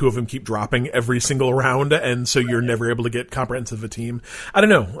 2 of them keep dropping every single round, and so you're never able to get comprehensive a team. I don't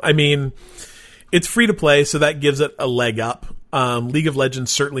know. I mean, it's free to play, so that gives it a leg up. League of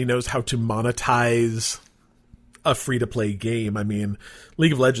Legends certainly knows how to monetize a free-to-play game. I mean,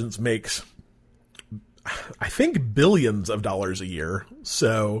 League of Legends makes, I think, billions of dollars a year.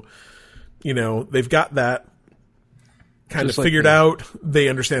 So, they've got that kind of figured out. They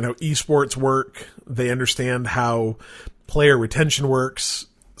understand how esports work. They understand how player retention works.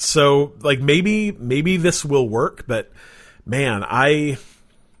 So, maybe this will work, but man,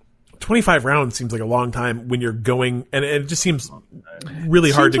 25 rounds seems like a long time when you're going, and it just seems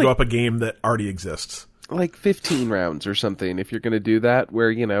really hard to go up a game that already exists. Like 15 rounds or something, if you're going to do that,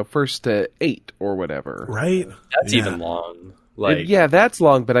 where, first to 8 or whatever. Right? That's even long. That's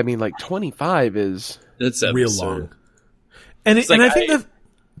long, but I mean, 25 is... That's real long. And I think that...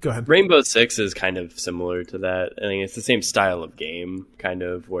 Go ahead. Rainbow Six is kind of similar to that. I think it's the same style of game, kind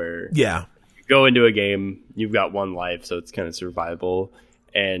of, where... Yeah. You go into a game, you've got one life, so it's kind of survival.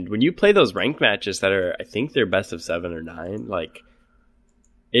 And when you play those ranked matches that are, I think they're best of 7 or 9,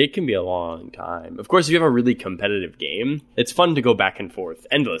 it can be a long time. Of course, if you have a really competitive game, it's fun to go back and forth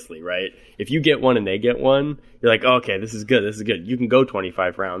endlessly, right? If you get one and they get one, you're like, oh, okay, this is good. You can go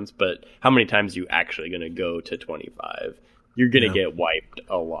 25 rounds, but how many times are you actually going to go to 25? You're going to get wiped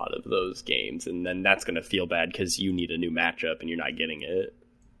a lot of those games, and then that's going to feel bad because you need a new matchup and you're not getting it.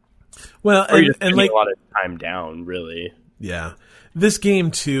 Well, or you're just spending a lot of time down, really. Yeah. This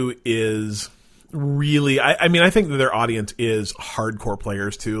game, too, is really... I mean, I think that their audience is hardcore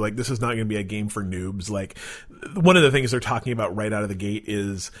players, too. This is not going to be a game for noobs. One of the things they're talking about right out of the gate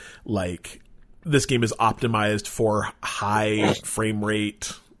is, this game is optimized for high frame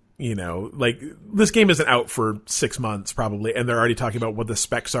rate. This game isn't out for 6 months, probably, and they're already talking about what the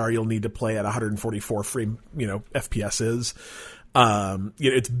specs are you'll need to play at 144 frame, FPS is.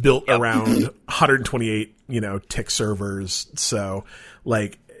 It's built around 128, tick servers. So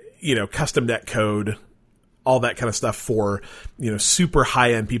custom net code, all that kind of stuff for, super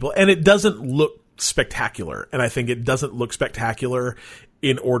high end people. And it doesn't look spectacular. And I think it doesn't look spectacular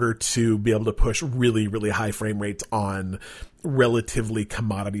in order to be able to push really, really high frame rates on relatively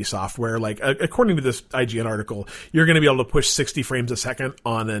commodity software. According to this IGN article, you're going to be able to push 60 frames a second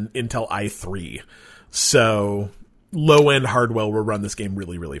on an Intel i3. So low-end hardware will run this game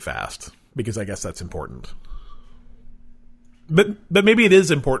really, really fast, because I guess that's important. But maybe it is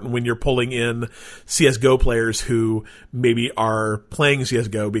important when you're pulling in CSGO players who maybe are playing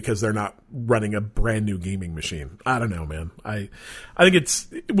CSGO because they're not running a brand new gaming machine. I don't know, man. I think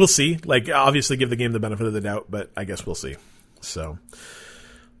we'll see. Obviously give the game the benefit of the doubt, but I guess we'll see. So,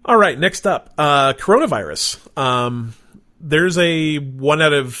 all right, next up, coronavirus. There's a 1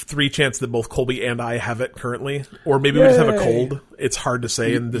 out of 3 chance that both Colby and I have it currently, or maybe we just have a cold. It's hard to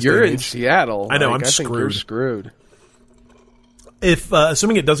say in this. You're in Seattle. I know. I think you're screwed. If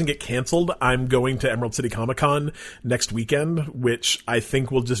assuming it doesn't get canceled, I'm going to Emerald City Comic Con next weekend, which I think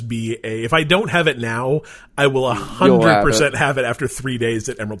will just be if I don't have it now, I will 100% have it after 3 days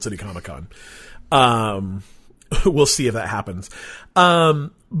at Emerald City Comic Con. We'll see if that happens.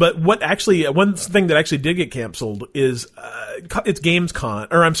 But one thing that actually did get canceled is it's Game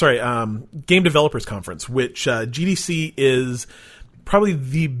Developers Conference, which GDC is probably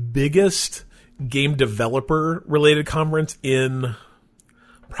the biggest game developer related conference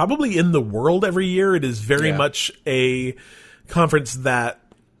probably in the world every year. It is very much a conference that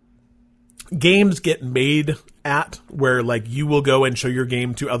games get made at, where you will go and show your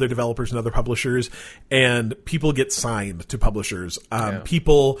game to other developers and other publishers, and people get signed to publishers.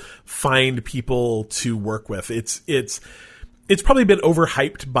 People find people to work with. It's probably been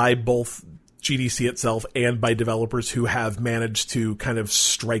overhyped by both GDC itself and by developers who have managed to kind of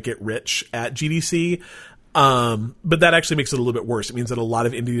strike it rich at GDC. But that actually makes it a little bit worse. It means that a lot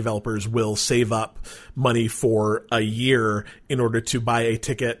of indie developers will save up money for a year in order to buy a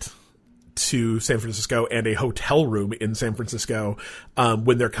ticket to San Francisco and a hotel room in San Francisco,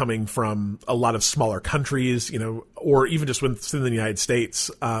 when they're coming from a lot of smaller countries, or even just within the United States,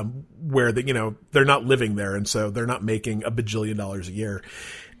 where they're not living there. And so they're not making $1 bajillion a year.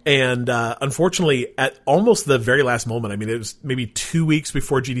 And unfortunately, at almost the very last moment, I mean, it was maybe 2 weeks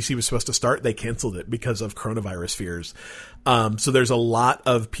before GDC was supposed to start, they canceled it because of coronavirus fears. So there's a lot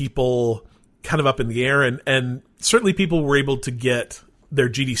of people kind of up in the air, and certainly people were able to get their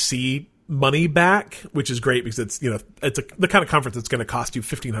GDC money back, which is great because it's the kind of conference that's going to cost you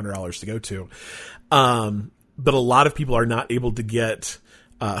 $1,500 to go to. But a lot of people are not able to get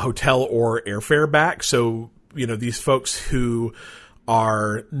hotel or airfare back. So, these folks who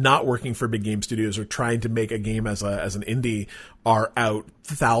are not working for big game studios or trying to make a game as an indie are out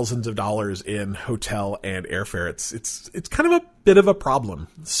thousands of dollars in hotel and airfare. It's kind of a bit of a problem.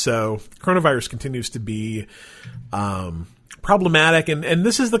 So coronavirus continues to be problematic, and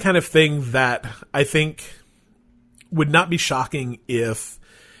this is the kind of thing that I think would not be shocking if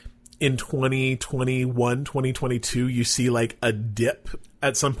in 2021, 2022, you see like a dip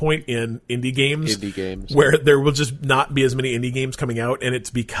at some point in indie games where there will just not be as many indie games coming out. And it's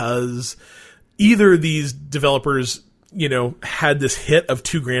because either these developers, you know, had this hit of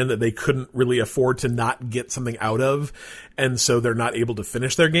 $2,000 that they couldn't really afford to not get something out of. And so they're not able to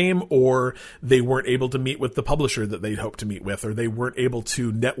finish their game, or they weren't able to meet with the publisher that they'd hoped to meet with, or they weren't able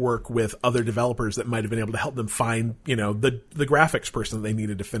to network with other developers that might have been able to help them find, you know, the graphics person that they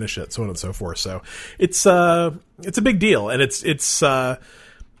needed to finish it, so on and so forth. So it's a big deal, and it's kind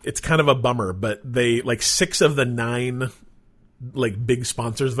of a bummer, but they, like, 6 of the 9 like big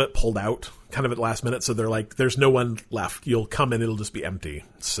sponsors of it pulled out kind of at last minute. So they're like, there's no one left. You'll come in, it'll just be empty.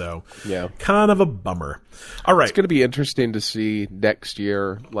 So yeah, kind of a bummer. All right. It's going to be interesting to see next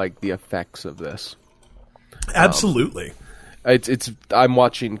year, like the effects of this. Absolutely. I'm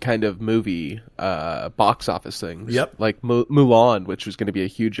watching kind of movie box office things. Yep. Like Mulan, which was going to be a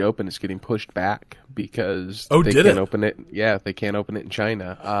huge open, is getting pushed back because they can't open it. Yeah, they can't open it in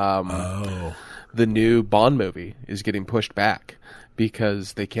China. The new Bond movie is getting pushed back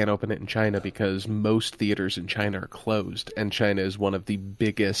because they can't open it in China because most theaters in China are closed, and China is one of the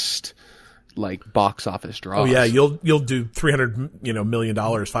biggest like box office draws. Oh yeah, you'll do $300 million,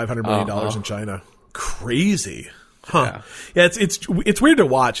 $500 million in China. Crazy. Huh. Yeah, it's weird to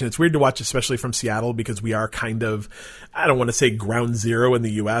watch, and it's weird to watch especially from Seattle because we are kind of, I don't want to say ground zero in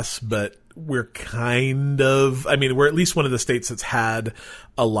the US, but we're kind of, I mean, we're at least one of the states that's had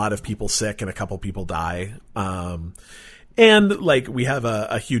a lot of people sick and a couple people die. And like we have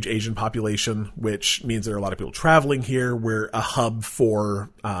a huge Asian population, which means there are a lot of people traveling here. We're a hub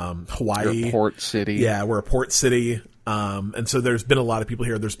for Hawaii. We're a port city. Yeah, we're a port city. And so there's been a lot of people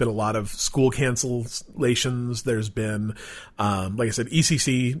here. There's been a lot of school cancellations. There's been, like I said,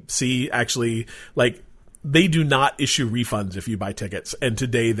 ECCC actually, like, they do not issue refunds if you buy tickets. And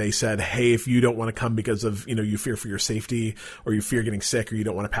today they said, hey, if you don't want to come because of, you fear for your safety, or you fear getting sick, or you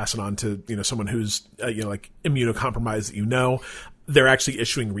don't want to pass it on to, someone who's, like immunocompromised that they're actually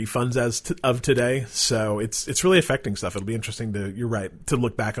issuing refunds of today. So it's really affecting stuff. It'll be interesting you're right, to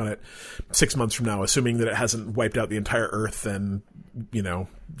look back on it 6 months from now, assuming that it hasn't wiped out the entire earth and, the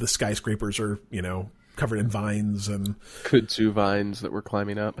skyscrapers are, covered in vines and kudzu vines that we're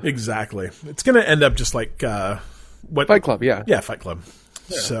climbing up. Exactly. It's going to end up just like, Fight Club. Yeah. Yeah. Fight Club.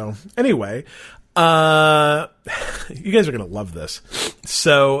 Yeah. So anyway, you guys are going to love this.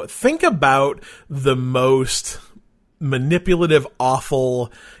 So think about the most manipulative,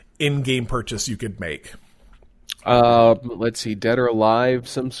 awful in-game purchase you could make. Let's see, Dead or Alive,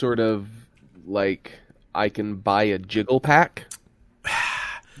 some sort of like I can buy a jiggle pack.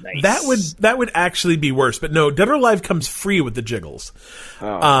 Nice. That would actually be worse, but no, Dead or Alive comes free with the jiggles.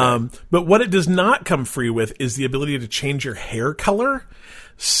 Oh, okay. But what it does not come free with is the ability to change your hair color.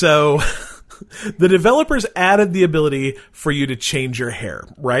 So the developers added the ability for you to change your hair,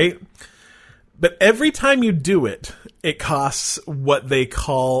 right? But every time you do it, it costs what they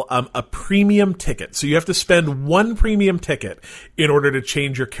call a premium ticket. So you have to spend 1 premium ticket in order to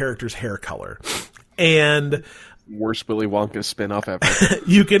change your character's hair color. And worst Willy Wonka spinoff ever.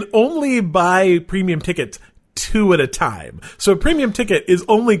 You can only buy premium tickets 2 at a time. So a premium ticket is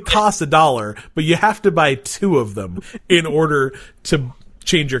only costs $1, but you have to buy 2 of them in order to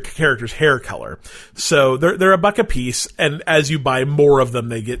change your character's hair color. So they're $1 a piece, and as you buy more of them,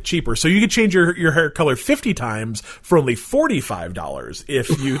 they get cheaper. So you can change your hair color 50 times for only $45 if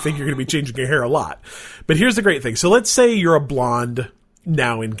you think you're going to be changing your hair a lot. But here's the great thing. So let's say you're a blonde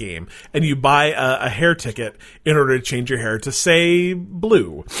now in game, and you buy a hair ticket in order to change your hair to, say,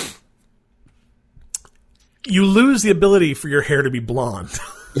 blue. You lose the ability for your hair to be blonde.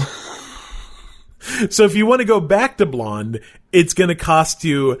 So if you want to go back to blonde, it's going to cost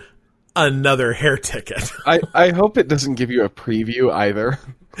you another hair ticket. I hope it doesn't give you a preview either.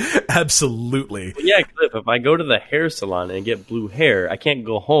 Absolutely. Yeah, Cliff, if I go to the hair salon and get blue hair, I can't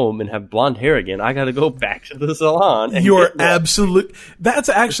go home and have blonde hair again. I got to go back to the salon. And You're absolute. That's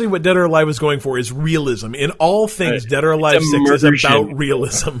actually what Dead or Alive was going for, is realism. In all things, Dead or Alive 6 is about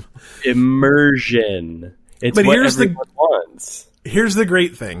realism. Immersion. It's but what here's everyone wants. Here's the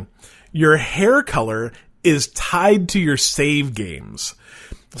great thing. Your hair color is tied to your save games.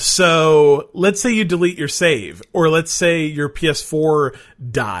 So let's say you delete your save, or let's say your PS4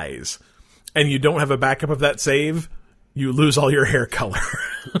 dies and you don't have a backup of that save, you lose all your hair color.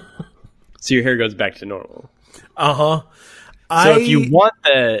 So your hair goes back to normal. Uh-huh. So if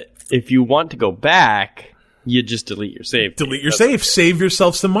you want to go back, you just delete your save. Delete your save. Save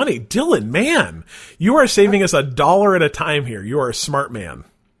yourself some money. Dylan, man, you are saving us $1 at a time here. You are a smart man.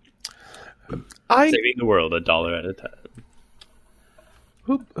 Saving the world $1 at a time.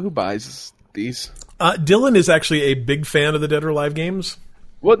 Who buys these? Dylan is actually a big fan of the Dead or Alive games.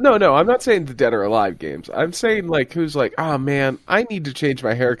 Well, no, I'm not saying the Dead or Alive games. I'm saying like who's like, oh man, I need to change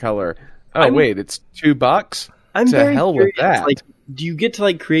my hair color. Oh wait, it's $2. I'm to very hell curious, with that. Like, do you get to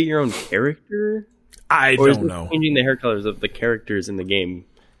like create your own character? I Or is don't it know. changing the hair colors of the characters in the game?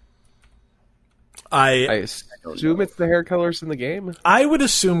 I assume it's the hair colors in the game. I would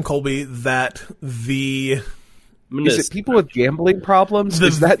assume, Colby, that the Is it people with gambling problems?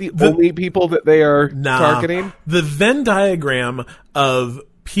 Is that the only people that they are targeting? The Venn diagram of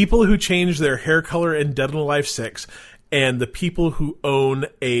people who change their hair color in Dead or Alive 6 and the people who own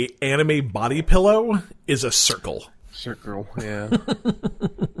a anime body pillow is a circle. Circle, yeah.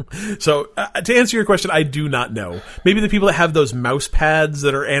 So, to answer your question, I do not know. Maybe the people that have those mouse pads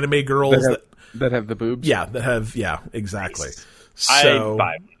that are anime girls that have the boobs? Yeah, exactly. I'd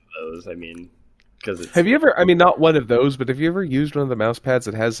buy one of those. I mean, because have you ever? I mean, not one of those, but have you ever used one of the mouse pads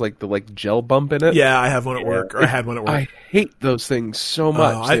that has like the gel bump in it? Yeah, I have one at work, or I had one at work. I hate those things so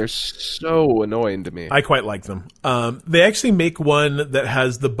much. They're so annoying to me. I quite like them. They actually make one that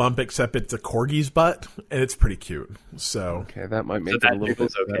has the bump, except it's a corgi's butt, and it's pretty cute. So okay, that might make it a little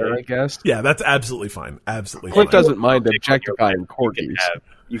bit better, I guess. Yeah, that's absolutely fine. Absolutely Cliff fine. doesn't mind objectifying corgis.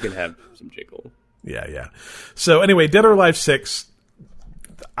 You can have some jiggle. Yeah. So anyway, Dead or Alive 6,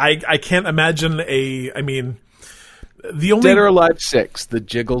 I can't imagine the only... Dead or Alive 6, the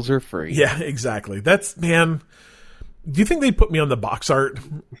jiggles are free. Yeah, exactly. That's, man... Do you think they'd put me on the box art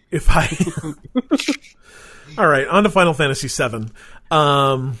if I... All right, on to Final Fantasy VII.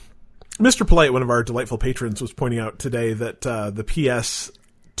 Mr. Polite, one of our delightful patrons, was pointing out today that the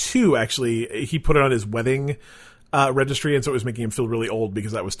PS2, actually, he put it on his wedding registry, and so it was making him feel really old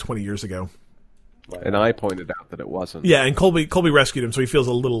because that was 20 years ago. And I pointed out that it wasn't. Yeah, and Colby rescued him, so he feels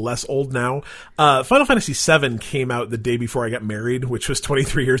a little less old now. Final Fantasy VII came out the day before I got married, which was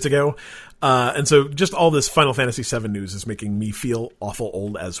 23 years ago. And so just all this Final Fantasy VII news is making me feel awful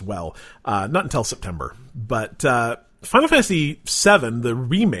old as well. Not until September. But Final Fantasy VII, the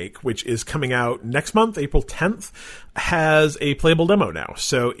remake, which is coming out next month, April 10th, has a playable demo now.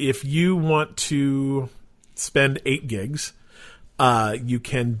 So if you want to spend 8 gigs... you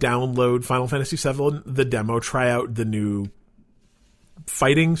can download Final Fantasy VII, the demo, try out the new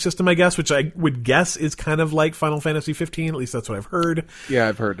fighting system, I guess, which I would guess is kind of like Final Fantasy 15. At least that's what I've heard. Yeah,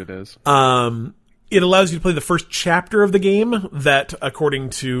 I've heard it is. It allows you to play the first chapter of the game that, according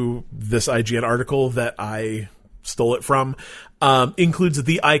to this IGN article that I stole it from, includes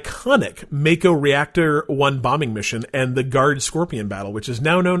the iconic Mako Reactor 1 bombing mission and the Guard Scorpion battle, which is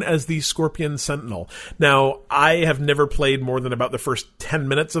now known as the Scorpion Sentinel. Now, I have never played more than about the first 10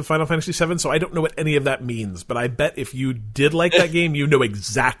 minutes of Final Fantasy VII, so I don't know what any of that means, but I bet if you did like that game, you know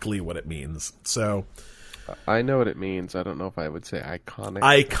exactly what it means. So, I know what it means. I don't know if I would say iconic.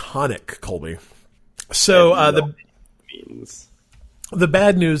 Iconic, Colby. So, the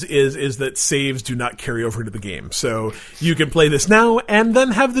bad news is that saves do not carry over to the game. So you can play this now and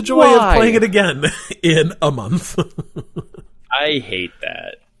then have the joy of playing it again in a month. I hate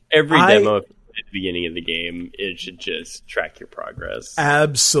that. Every demo at the beginning of the game, it should just track your progress.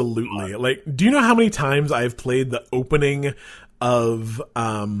 Absolutely. Like, do you know how many times I've played the opening of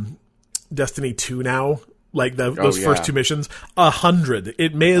Destiny 2 now? Like those first 2 missions, 100.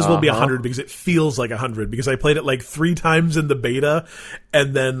 It may as well be 100 because it feels like 100 because I played it like 3 times in the beta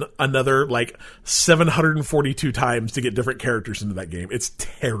and then another like 742 times to get different characters into that game. It's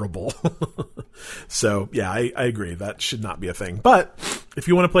terrible. So yeah, I agree. That should not be a thing. But if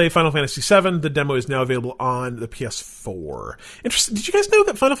you want to play Final Fantasy VII, the demo is now available on the PS4. Interesting. Did you guys know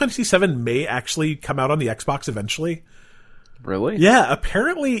that Final Fantasy VII may actually come out on the Xbox eventually? Really? Yeah,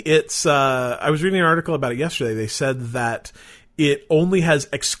 apparently it's, I was reading an article about it yesterday. They said that it only has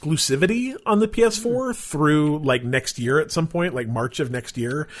exclusivity on the PS4 through like next year at some point, like March of next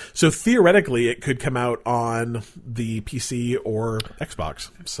year. So theoretically it could come out on the PC or Xbox.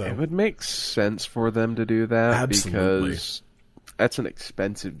 So it would make sense for them to do that. Absolutely. Because that's an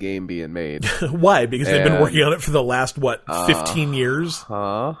expensive game being made. Why? Because they've been working on it for the last, 15 years?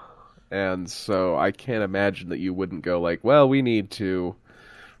 And so I can't imagine that you wouldn't go like, well, we need to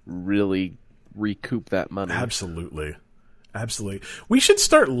really recoup that money. Absolutely. We should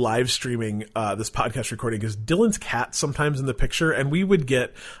start live streaming this podcast recording because Dylan's cat's sometimes in the picture, and we would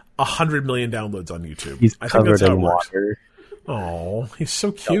get 100 million downloads on YouTube. He's I think covered that's how it in works. water. Oh, he's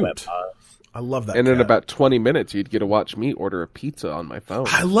so cute. I love that. And cat. in about 20 minutes, you'd get to watch me order a pizza on my phone.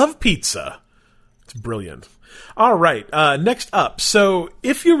 I love pizza. It's brilliant. All right. Next up. So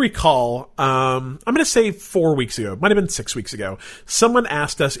if you recall, I'm going to say 4 weeks ago, it might have been 6 weeks ago, someone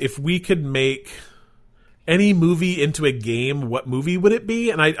asked us if we could make any movie into a game, what movie would it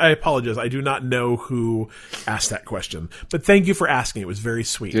be? And I apologize. I do not know who asked that question, but thank you for asking. It was very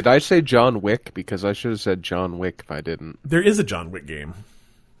sweet. Did I say John Wick? Because I should have said John Wick if I didn't. There is a John Wick game.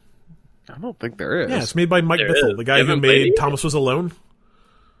 I don't think there is. Yeah, it's made by Mike There Bithell, is. the guy You who haven't played made it? Thomas Was Alone.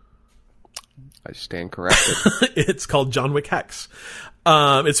 I stand corrected. It's called John Wick Hex.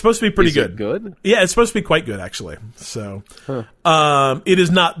 It's supposed to be pretty Is good. it good? Yeah, it's supposed to be quite good, actually. So, it is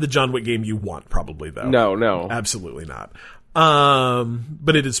not the John Wick game you want, probably, though. No. Absolutely not.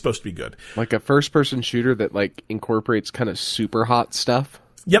 But it is supposed to be good. Like a first-person shooter that like incorporates kind of super hot stuff.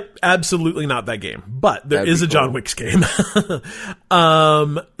 Yep, absolutely not that game. But there That'd is be a John cool. Wick's game.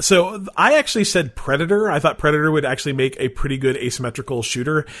 So I actually said Predator. I thought Predator would actually make a pretty good asymmetrical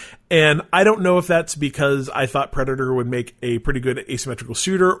shooter. And I don't know if that's because I thought Predator would make a pretty good asymmetrical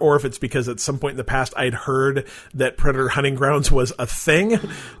shooter, or if it's because at some point in the past I'd heard that Predator Hunting Grounds was a thing.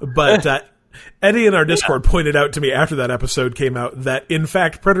 But Eddie in our Discord pointed out to me after that episode came out that, in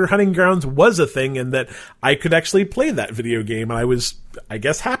fact, Predator Hunting Grounds was a thing and that I could actually play that video game. And I was, I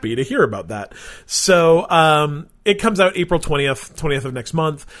guess, happy to hear about that. So it comes out April 20th of next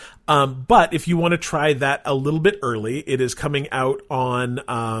month. But if you want to try that a little bit early, it is coming out on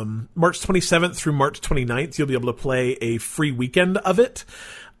March 27th through March 29th. You'll be able to play a free weekend of it.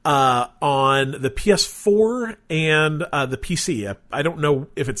 On the PS4 and the PC. I don't know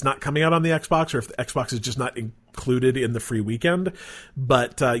if it's not coming out on the Xbox or if the Xbox is just not included in the free weekend,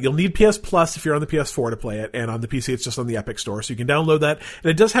 but you'll need PS Plus if you're on the PS4 to play it, and on the PC it's just on the Epic Store, so you can download that.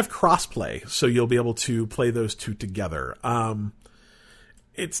 And it does have crossplay, so you'll be able to play those two together.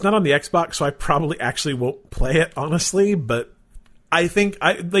 It's not on the Xbox, so I probably actually won't play it, honestly, but I think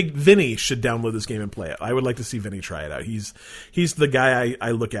Vinny should download this game and play it. I would like to see Vinny try it out. He's the guy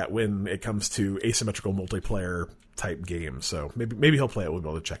I look at when it comes to asymmetrical multiplayer type games. So maybe he'll play it. We'll be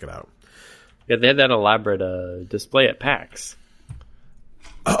able to check it out. Yeah, they had that elaborate display at PAX.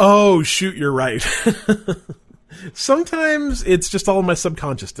 Oh shoot, you're right. Sometimes it's just all in my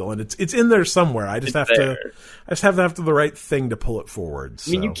subconscious, Dylan. It's in there somewhere. I just have to have the right thing to pull it forward.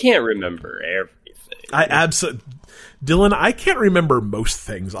 So. I mean, you can't remember everything. I absolutely, Dylan, I can't remember most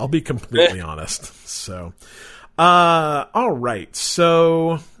things. I'll be completely honest. So, all right.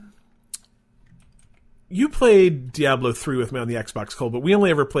 So you played Diablo 3 with me on the Xbox, Cole, but we only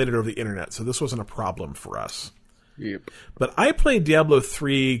ever played it over the internet, so this wasn't a problem for us. Yep. But I played Diablo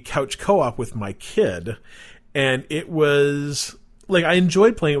 3 couch co-op with my kid, and it was like, I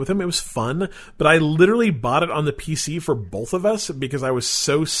enjoyed playing it with him. It was fun, but I literally bought it on the PC for both of us because I was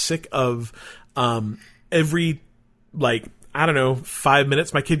so sick of every, like, I don't know, 5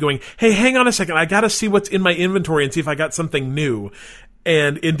 minutes, my kid going, hey, hang on a second, I gotta see what's in my inventory and see if I got something new.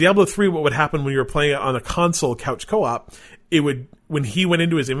 And in Diablo 3, what would happen when you were playing it on a console couch co-op, it would, when he went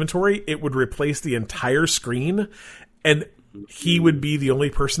into his inventory, it would replace the entire screen, and he would be the only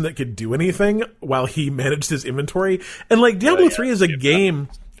person that could do anything while he managed his inventory. And like, Diablo 3 is a game...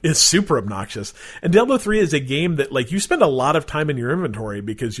 is super obnoxious. And Diablo 3 is a game that, like, you spend a lot of time in your inventory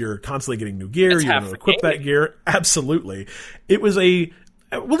because you're constantly getting new gear, you want to equip that gear. Absolutely. It was we'll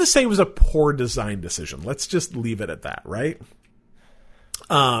just say it was a poor design decision. Let's just leave it at that, right?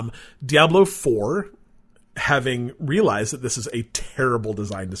 Diablo 4, having realized that this is a terrible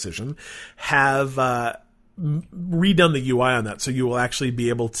design decision, have redone the UI on that, so you will actually be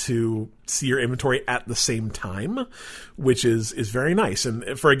able to see your inventory at the same time, which is very nice.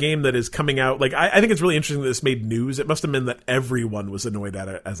 And for a game that is coming out, like, I think it's really interesting that this made news. It must have been that everyone was annoyed at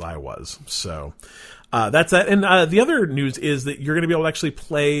it, as I was. So that's that. And the other news is that you're going to be able to actually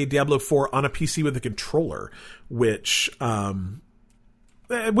play Diablo 4 on a PC with a controller, which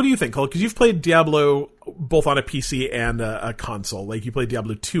what do you think, Cole? Because you've played Diablo both on a PC and a console. Like, you played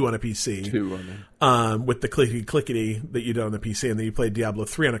Diablo 2 on a PC. With the clickety that you did on the PC, and then you played Diablo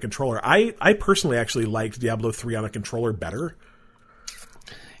 3 on a controller. I personally actually liked Diablo 3 on a controller better.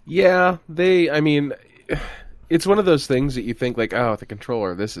 Yeah, it's one of those things that you think, like, oh, with a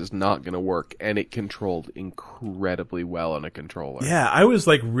controller, this is not going to work, and it controlled incredibly well on a controller. Yeah, I was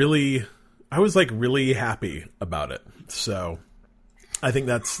really happy about it. So I think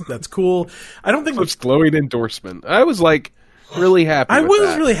that's cool. I don't think it's glowing endorsement. I was like really happy. I with was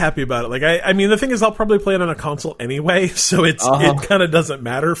that. really happy about it. Like, I mean, the thing is, I'll probably play it on a console anyway, so it kind of doesn't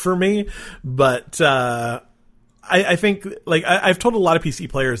matter for me. But I think, like, I've told a lot of PC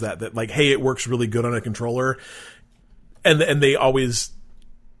players that like, hey, it works really good on a controller, and they always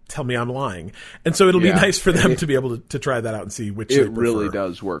tell me I'm lying. And so it'll be Yeah. nice for them to be able to try that out and see which they It prefer. really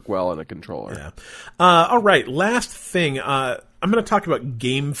does work well on a controller. Yeah. All right. Last thing. I'm going to talk about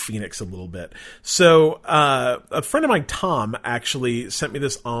Game Phoenix a little bit. So, a friend of mine, Tom, actually sent me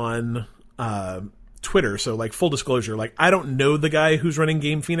this on, Twitter. So, like, full disclosure, like, I don't know the guy who's running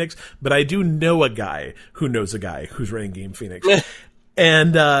Game Phoenix, but I do know a guy who knows a guy who's running Game Phoenix.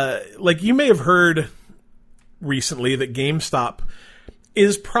 And, like, you may have heard recently that GameStop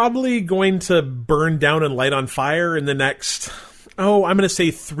is probably going to burn down and light on fire in the next, I'm going to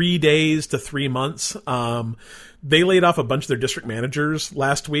say 3 days to 3 months. They laid off a bunch of their district managers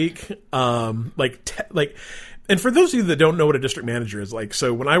last week. And for those of you that don't know what a district manager is like,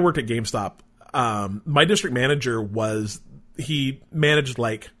 so when I worked at GameStop, my district manager he managed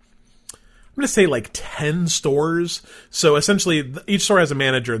I'm going to say 10 stores. So essentially each store has a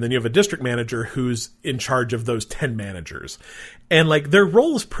manager, and then you have a district manager who's in charge of those 10 managers. And their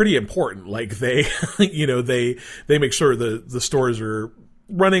role is pretty important. They, they make sure the stores are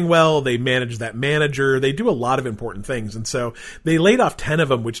running well. They manage that manager. They do a lot of important things. And so they laid off 10 of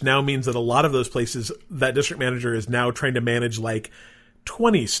them, which now means that a lot of those places, that district manager is now trying to manage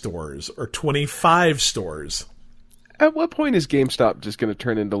 20 stores or 25 stores. At what point is GameStop just going to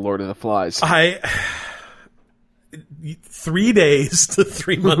turn into Lord of the Flies? 3 days to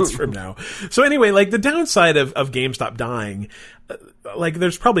 3 months from now. So anyway, the downside of GameStop dying,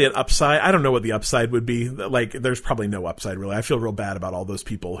 there's probably an upside. I don't know what the upside would be. There's probably no upside really. I feel real bad about all those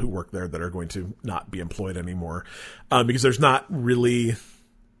people who work there that are going to not be employed anymore. Because there's not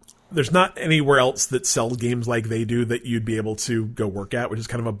anywhere else that sells games like they do that you'd be able to go work at, which is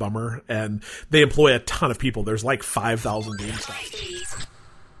kind of a bummer. And they employ a ton of people. There's 5,000 GameStops.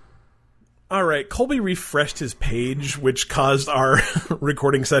 All right, Colby refreshed his page, which caused our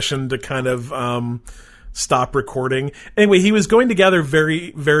recording session to kind of stop recording. Anyway, he was going to gather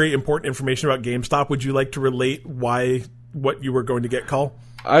very, very important information about GameStop. Would you like to relate what you were going to get, Cole?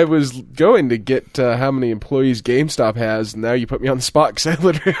 I was going to get how many employees GameStop has, and now you put me on the spot because I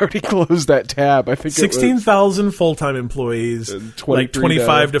literally already closed that tab. I think 16,000 full-time employees, and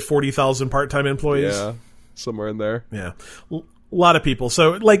 25 to 40,000 part-time employees. Yeah, somewhere in there. Yeah. A lot of people.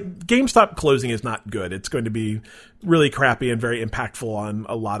 So, GameStop closing is not good. It's going to be really crappy and very impactful on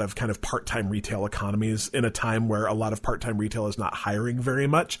a lot of kind of part-time retail economies in a time where a lot of part-time retail is not hiring very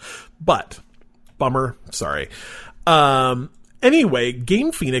much. But, bummer. Sorry. Anyway,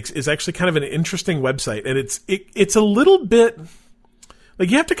 Game Phoenix is actually kind of an interesting website, and it's a little bit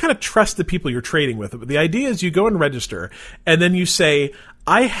you have to kind of trust the people you're trading with. But the idea is you go and register, and then you say,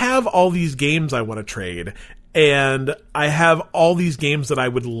 I have all these games I want to trade, and I have all these games that I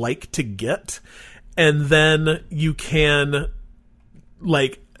would like to get, and then you can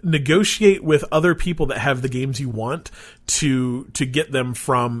negotiate with other people that have the games you want to get them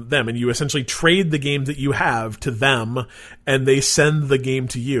from them, and you essentially trade the games that you have to them, and they send the game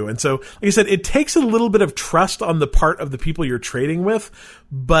to you. And so, like I said, it takes a little bit of trust on the part of the people you're trading with,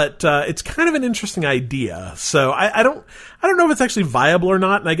 but it's kind of an interesting idea. So I don't know if it's actually viable or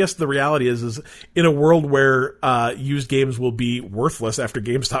not. And I guess the reality is in a world where used games will be worthless after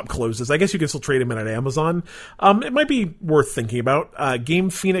GameStop closes, I guess you can still trade them in at Amazon. It might be worth thinking about.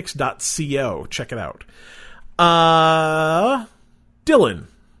 GamePhoenix.co. Check it out. Dylan.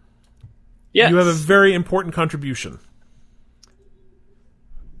 Yes. You have a very important contribution.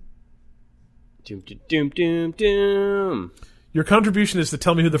 Doom, doom, doom, doom. Your contribution is to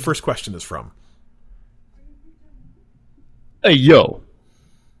tell me who the first question is from. Hey, yo.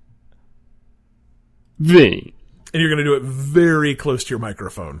 Vinny. And you're going to do it very close to your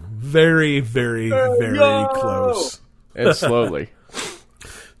microphone. Very, very, very close. And slowly.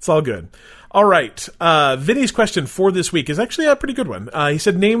 It's all good. All right. Vinny's question for this week is actually a pretty good one. He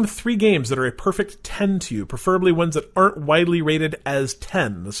said, name 3 games that are a perfect 10 to you, preferably ones that aren't widely rated as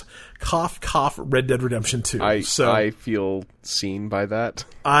 10s. Cough, cough, Red Dead Redemption 2. I feel seen by that.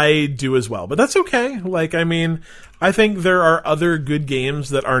 I do as well, but that's okay. I think there are other good games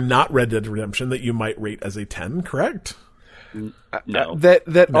that are not Red Dead Redemption that you might rate as a 10, correct? No.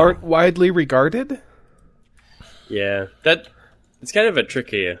 That aren't widely regarded? Yeah. It's kind of a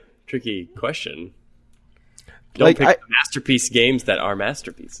tricky question. Don't pick masterpiece games that are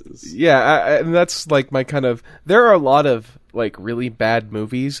masterpieces. Yeah, and that's my kind of... There are a lot of really bad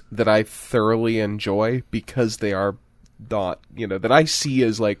movies that I thoroughly enjoy because they are not, that I see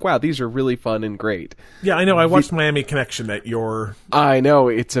as wow, these are really fun and great. Yeah, I know. I watched Miami Connection at your... I know,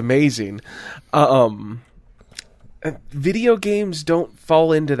 it's amazing. Video games don't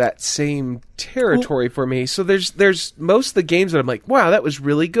fall into that same territory for me. So there's most of the games that I'm wow, that was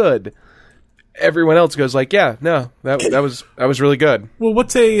really good. everyone else goes like, yeah, no, that was really good. Well,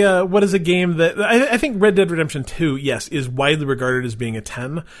 what is a game that I think Red Dead Redemption 2, yes, is widely regarded as being a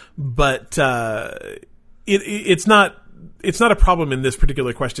 10, but it's not a problem in this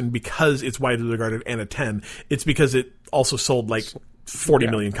particular question because it's widely regarded and a 10. It's because it also sold like 40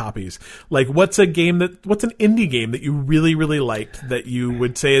 million copies. Like, what's an indie game that you really, really liked that you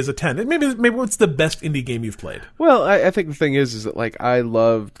would say is a 10? And maybe what's the best indie game you've played? Well, I think the thing is that, like, I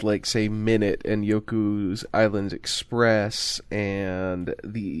loved, like, say, Minute and Yoku's Islands Express, and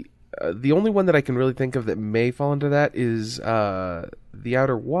the only one that I can really think of that may fall into that is The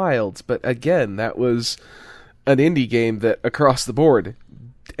Outer Wilds. But again, that was an indie game that across the board,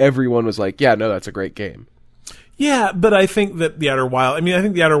 everyone was like, yeah, no, that's a great game. Yeah, but I think that The Outer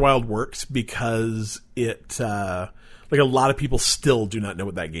Wild works because it, like, a lot of people still do not know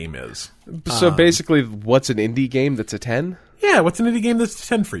what that game is. So basically, what's an indie game that's a 10? Yeah, what's an indie game that's a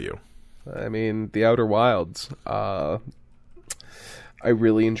 10 for you? I mean, The Outer Wilds. I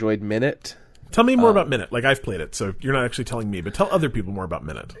really enjoyed Minute. Tell me more about Minute. Like, I've played it, so you're not actually telling me, but tell other people more about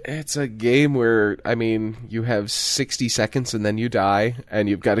Minute. It's a game where, I mean, you have 60 seconds and then you die, and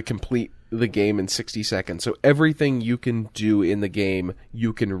you've got to complete the game in 60 seconds. So everything you can do in the game,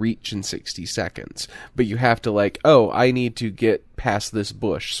 you can reach in 60 seconds. But you have to, like, oh, I need to get past this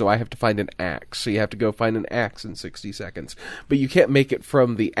bush, so I have to find an axe. So you have to go find an axe in 60 seconds. But you can't make it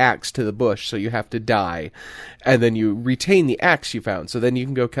from the axe to the bush, so you have to die. And then you retain the axe you found. So then you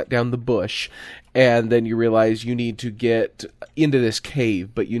can go cut down the bush. And then you realize you need to get into this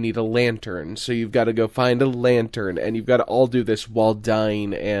cave, but you need a lantern. So you've got to go find a lantern, and you've got to all do this while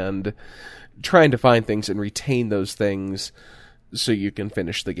dying and trying to find things and retain those things so you can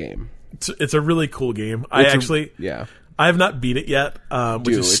finish the game. It's a really cool game. I have not beat it yet,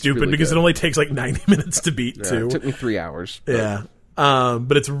 which is stupid really because it only takes like 90 minutes to beat, too. It took me 3 hours. But. Yeah.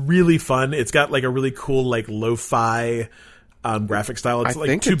 But it's really fun. It's got like a really cool, like, lo-fi graphic style. It's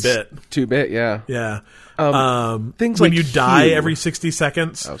like 2-bit. 2-bit, yeah. Yeah. Things when like you die every 60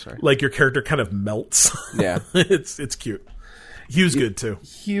 seconds, like, your character kind of melts. Yeah. It's cute. Hugh's good too.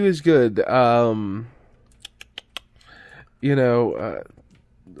 Hugh is good.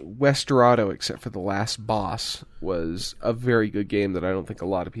 Westerado, except for the last boss, was a very good game that I don't think a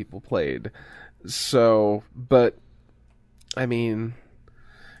lot of people played. So, but, I mean,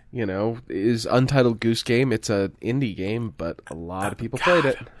 is Untitled Goose Game, it's an indie game, but a lot of people played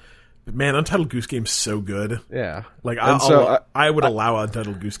it. Man, Untitled Goose Game's so good. Yeah. Like, I would allow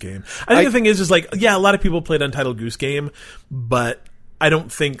Untitled Goose Game. I think the thing is like, yeah, a lot of people played Untitled Goose Game, but I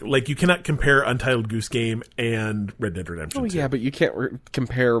don't think, like, you cannot compare Untitled Goose Game and Red Dead Redemption 2. Yeah, but you can't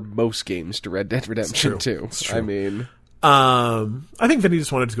compare most games to Red Dead Redemption 2. It's true. I mean... I think Vinny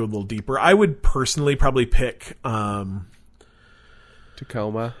just wanted to go a little deeper. I would personally probably pick...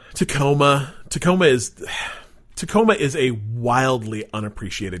 Tacoma. Tacoma is a wildly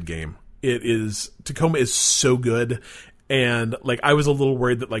unappreciated game. Tacoma is so good, and like I was a little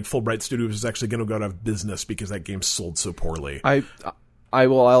worried that like Fulbright Studios was actually going to go out of business because that game sold so poorly. I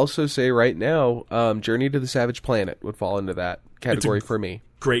will also say right now, Journey to the Savage Planet would fall into that category for me.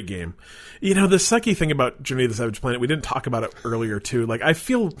 Great game. The sucky thing about Journey to the Savage Planet, we didn't talk about it earlier too. Like I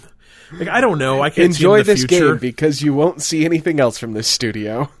feel. Like, I don't know. I can't enjoy see in the this future. game because you won't see anything else from this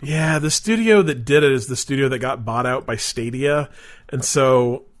studio. Yeah, the studio that did it is the studio that got bought out by Stadia, and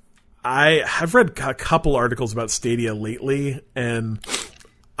so I've read a couple articles about Stadia lately, and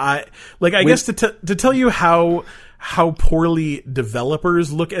I guess to tell you how poorly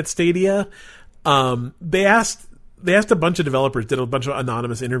developers look at Stadia, they asked a bunch of developers, did a bunch of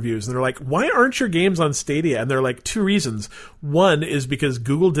anonymous interviews, and they're like, why aren't your games on Stadia? And they're like, 2 reasons. One is because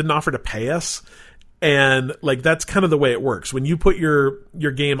Google didn't offer to pay us. And like, that's kind of the way it works. When you put your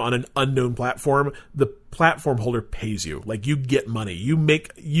game on an unknown platform, the platform holder pays you. Like, you get money. You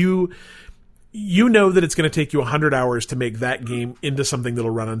know that it's going to take you 100 hours to make that game into something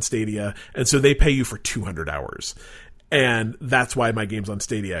that'll run on Stadia. And so they pay you for 200 hours. And that's why my game's on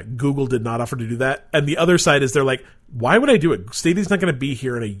Stadia. Google did not offer to do that. And the other side is they're like, why would I do it? Stadia's not going to be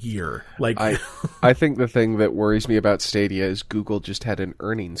here in a year. Like, I think the thing that worries me about Stadia is Google just had an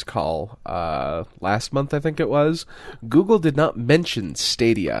earnings call last month, I think it was. Google did not mention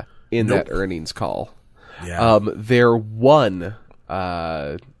Stadia in that earnings call. Yeah. Their one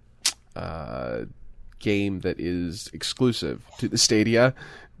game that is exclusive to the Stadia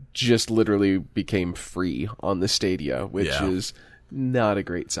just literally became free on the Stadia, which is not a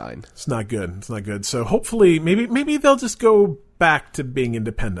great sign. It's not good. So hopefully, maybe they'll just go back to being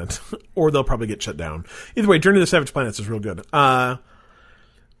independent, or they'll probably get shut down. Either way, Journey to the Savage Planets is real good. I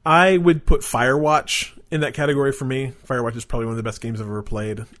would put Firewatch in that category for me. Firewatch is probably one of the best games I've ever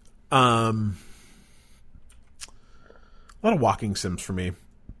played. A lot of walking sims for me.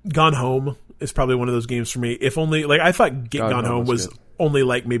 Gone Home is probably one of those games for me. If only, like, I thought Gone Home was only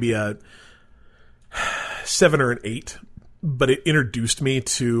like maybe a 7 or an 8, but it introduced me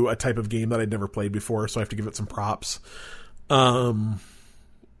to a type of game that I'd never played before, so I have to give it some props. What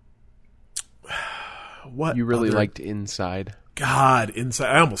you really liked Inside? God,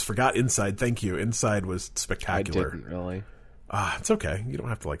 Inside. I almost forgot Inside. Thank you. Inside was spectacular. I didn't really. It's okay. You don't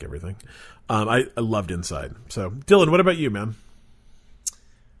have to like everything. I loved Inside. So, Dylan, what about you, man?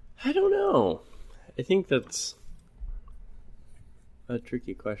 I don't know. I think that's a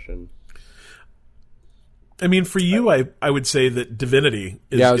tricky question. I mean, for you, I would say that Divinity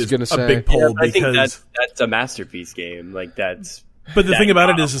is, I was is gonna a say. big pull I think because that's a masterpiece game. Like that's. But the thing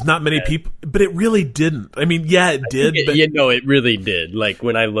about it is not many people. But it really didn't. I mean, yeah, it did. But it really did. Like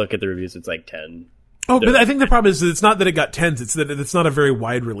when I look at the reviews, it's like 10. Oh, but I think the problem is that it's not that it got 10s. It's that it's not a very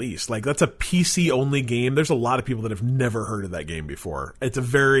wide release. Like that's a PC only game. There's a lot of people that have never heard of that game before. It's a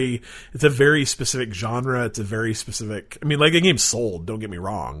very specific genre. It's a very specific. I mean, like the game's sold. Don't get me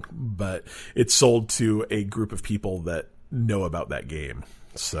wrong, but it's sold to a group of people that know about that game.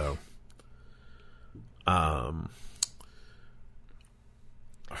 So, I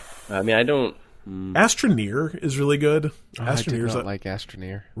mean, I don't. Astroneer is really good. I did not like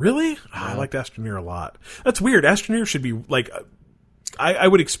Astroneer. Really? I liked Astroneer a lot. That's weird. Astroneer should be like. I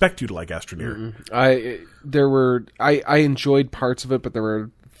would expect you to like Astroneer. I enjoyed parts of it, but there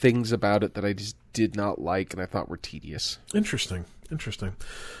were things about it that I just did not like and I thought were tedious. Interesting.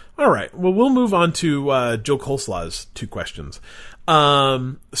 All right. Well, we'll move on to Joe Coleslaw's 2 questions.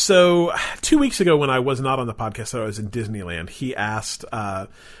 So 2 weeks ago, when I was not on the podcast, I was in Disneyland. He asked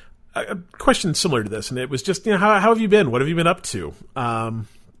a question similar to this, and it was just, how have you been? What have you been up to?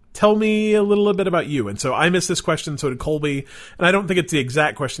 Tell me a little bit about you. And so I missed this question, so did Colby, and I don't think it's the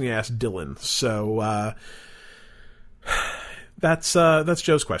exact question he asked Dylan. So that's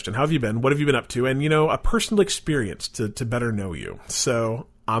Joe's question. How have you been? What have you been up to? And a personal experience to better know you. So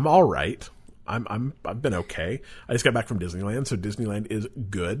I'm all right. I've been okay. I just got back from Disneyland, so Disneyland is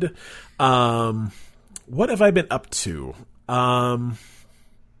good. What have I been up to?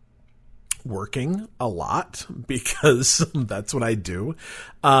 Working a lot because that's what I do.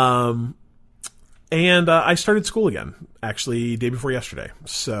 And I started school again, actually, day before yesterday.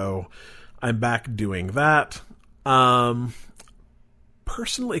 So I'm back doing that.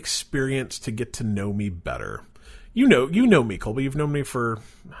 Personal experience to get to know me better. You know me, Colby. You've known me for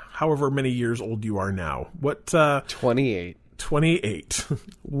however many years old you are now. What? 28. 28.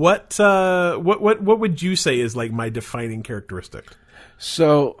 What would you say is like my defining characteristic?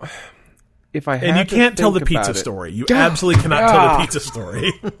 So, if I had and you to can't tell the think pizza about it- story. You absolutely cannot tell the pizza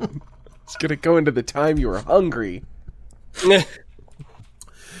story. It's gonna go into the time you were hungry.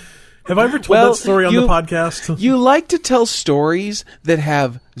 Have I ever told that story on the podcast? You like to tell stories that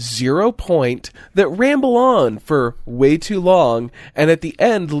have 0 point, that ramble on for way too long, and at the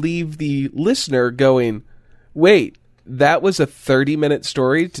end leave the listener going, wait, that was a 30-minute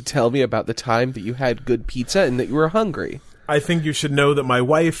story to tell me about the time that you had good pizza and that you were hungry. I think you should know that my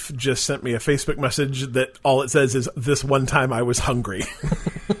wife just sent me a Facebook message that all it says is, this one time I was hungry.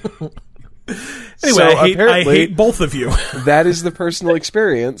 Anyway, So I hate both of you. That is the personal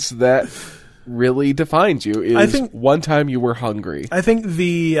experience that really defines you, is I think- one time you were hungry. I think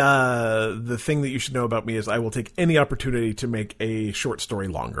the thing that you should know about me is I will take any opportunity to make a short story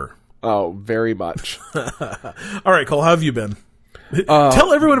longer. Oh, very much. All right, Cole, how have you been?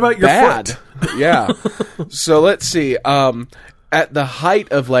 Tell everyone about your Bad. foot. Yeah. So let's see. At the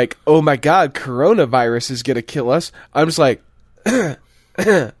height of like, oh my God, coronavirus is going to kill us, I'm just like,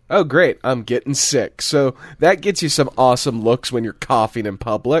 oh great, I'm getting sick. So that gets you some awesome looks when you're coughing in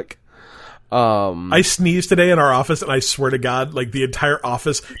public. I sneezed today in our office, and I swear to God, like the entire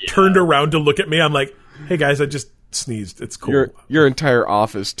office turned around to look at me. I'm like, hey guys, I just sneezed. It's cool. Your entire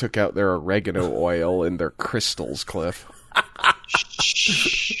office took out their oregano oil and their crystals, Cliff.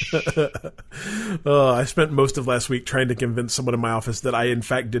 I spent most of last week trying to convince someone in my office that I, in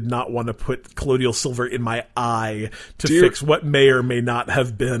fact, did not want to put colloidal silver in my eye to fix what may or may not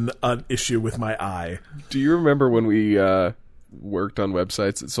have been an issue with my eye. Do you remember when we worked on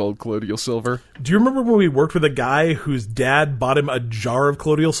websites that sold colloidal silver? Do you remember when we worked with a guy whose dad bought him a jar of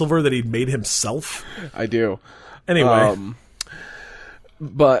colloidal silver that he'd made himself? I do. Anyway.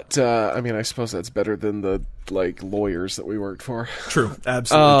 But, I mean, I suppose that's better than the, like, lawyers that we worked for. True.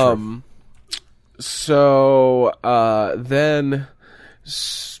 Absolutely true. So, then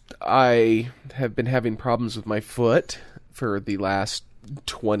I have been having problems with my foot for the last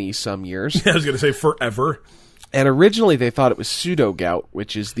 20-some years. I was going to say forever. And originally they thought it was pseudo gout,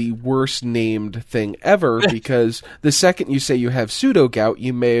 which is the worst named thing ever, because the second you say you have pseudo gout,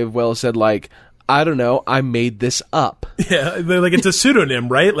 you may have well said, like, I don't know, I made this up. Yeah, like it's a pseudonym,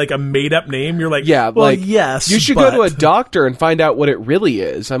 right? Like a made-up name. You're like, yeah, well, like, yes, you should but... go to a doctor and find out what it really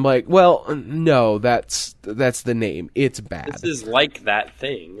is. I'm like, well, no, that's the name. It's bad. This is like that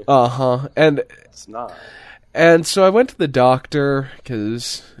thing. Uh-huh. And It's not. And so I went to the doctor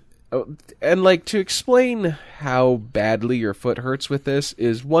and like, to explain how badly your foot hurts with this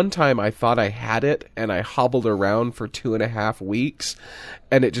is, one time I thought I had it and I hobbled around for 2.5 weeks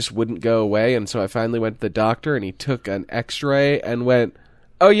and it just wouldn't go away. And so I finally went to the doctor and he took an x-ray and went,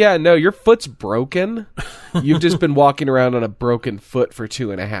 oh yeah, no, your foot's broken. You've just been walking around on a broken foot for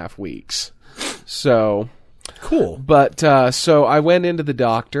 2.5 weeks. So... Cool. But, so I went into the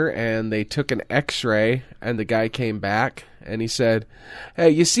doctor, and they took an x-ray, and the guy came back, and he said, hey,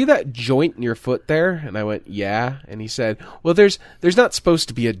 you see that joint in your foot there? And I went, yeah. And he said, well, there's not supposed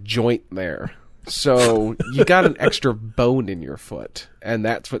to be a joint there. So you got an extra bone in your foot, and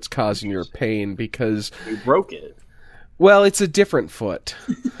that's what's causing your pain, because... You broke it. Well, it's a different foot.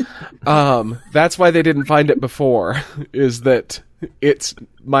 That's why they didn't find it before, is that it's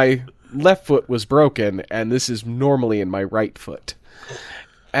my... left foot was broken, and this is normally in my right foot.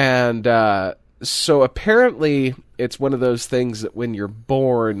 And so apparently it's one of those things that when you're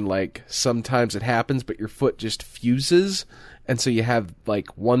born, like, sometimes it happens, but your foot just fuses, and so you have,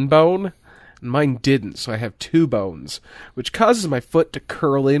 like, one bone. And mine didn't, so I have 2 bones, which causes my foot to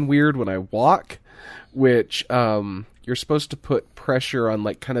curl in weird when I walk, which you're supposed to put pressure on,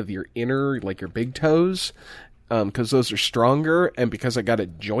 like, kind of your inner, like, your big toes, because those are stronger, and because I got a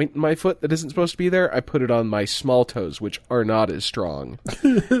joint in my foot that isn't supposed to be there, I put it on my small toes, which are not as strong.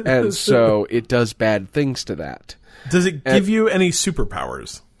 And so it does bad things to that. Does it give you any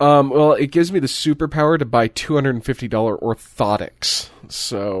superpowers? Well, it gives me the superpower to buy $250 orthotics.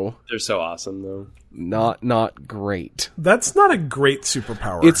 So They're so awesome, though. Not great. That's not a great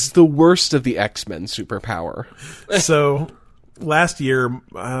superpower. It's the worst of the X-Men superpower. So... Last year,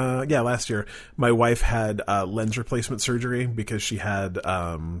 my wife had lens replacement surgery because she had,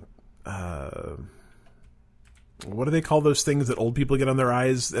 what do they call those things that old people get on their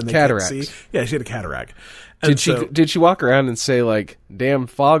eyes and they Cataracts. can't see? Yeah, she had a cataract. And Did she walk around and say, like, damn,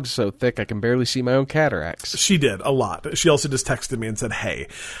 fog's so thick I can barely see my own cataracts? She did, a lot. She also just texted me and said, hey.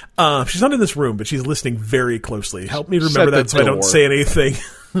 She's not in this room, but she's listening very closely. Help me remember that so I don't say anything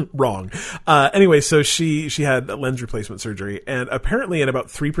wrong. Anyway, so she had a lens replacement surgery, and apparently in about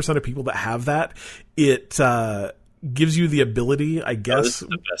 3% of people that have that, it gives you the ability, I guess,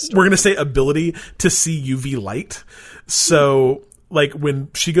 we're going to say ability, to see UV light. So... like, when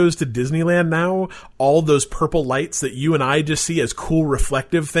she goes to Disneyland now, all those purple lights that you and I just see as cool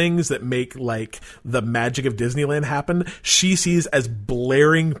reflective things that make, like, the magic of Disneyland happen, she sees as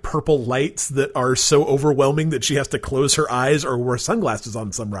blaring purple lights that are so overwhelming that she has to close her eyes or wear sunglasses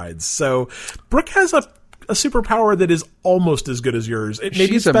on some rides. So, Brooke has a superpower that is almost as good as yours. Maybe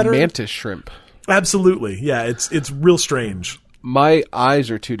She's it's better. a mantis shrimp. Absolutely. Yeah, it's real strange. My eyes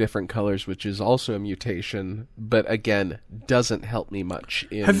are 2 different colors, which is also a mutation, but again, doesn't help me much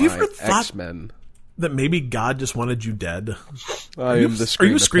in Have you my ever thought X-Men. that maybe God just wanted you dead? I am the Are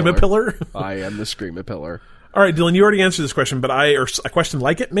you a Screamapillar? I am the Screamapillar. All right, Dylan, you already answered this question, or a question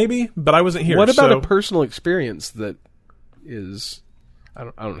like it, maybe, but I wasn't here. What about so... a personal experience that is... I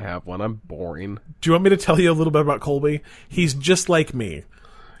don't have one. I'm boring. Do you want me to tell you a little bit about Colby? He's just like me.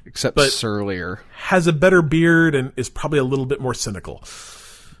 Except but surlier. Has a better beard and is probably a little bit more cynical.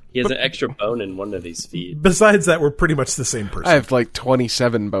 He has an extra bone in one of his feet. Besides that, we're pretty much the same person. I have like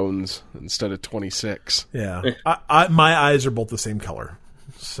 27 bones instead of 26. Yeah. My eyes are both the same color.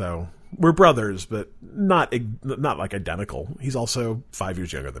 So we're brothers, but not like identical. He's also 5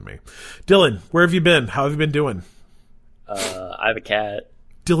 years younger than me. Dylan, where have you been? How have you been doing? I have a cat.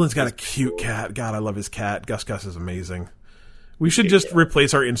 Dylan's got a cute cat. God, I love his cat. Gus is amazing. We should just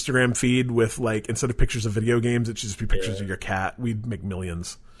replace our Instagram feed with, like, instead of pictures of video games, it should just be pictures of your cat. We'd make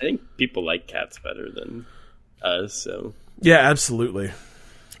millions. I think people like cats better than us, so... Yeah, absolutely.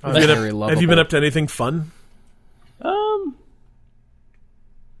 Have you been up to anything fun?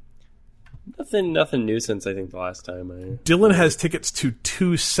 Nothing new since, I think, the last time Dylan has tickets to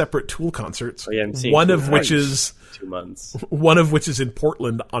 2 separate Tool concerts. Oh, yeah, I'm seeing one of which is 2 months. One of which is in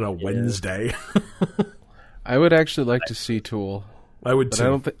Portland on a Wednesday. I would actually like to see Tool. I would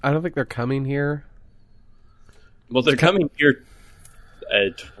too. I don't think they're coming here. Well, they're coming here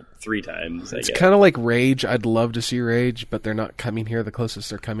 3 times, I guess. It's kind of like Rage. I'd love to see Rage, but they're not coming here. The closest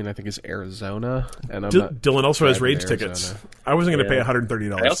they're coming, I think, is Arizona. And Dylan also has Rage tickets. I wasn't going to pay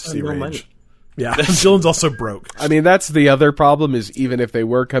 $130 to see Rage. Money. Yeah, Dylan's also broke. I mean, that's the other problem is even if they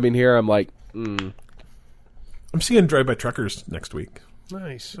were coming here, I'm like, I'm seeing Drive By Truckers next week.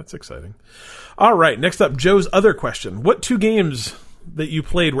 nice. That's exciting. All right, next up, Joe's other question. What 2 games that you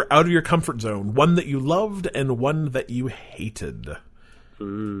played were out of your comfort zone? One that you loved and one that you hated?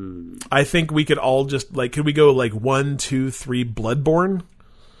 I think we could all just, could we go 1, 2, 3 Bloodborne?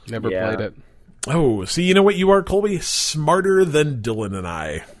 Never played it. Oh, see, you know what you are, Colby? Smarter than Dylan and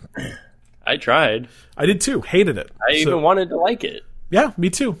I. I tried. I did too. Hated it. I even wanted to like it. Yeah, me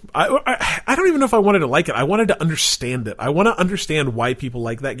too. I don't even know if I wanted to like it. I wanted to understand it. I want to understand why people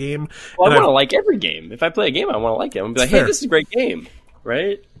like that game. Well, I want to like every game. If I play a game, I want to like it. I'm going to be like, hey, this is a great game,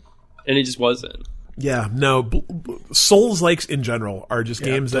 right? And it just wasn't. Yeah, no. Souls-likes in general are just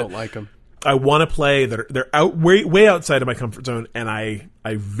games that don't like them. I want to play. They're out way outside of my comfort zone, and I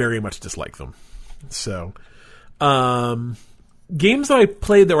very much dislike them. So, games that I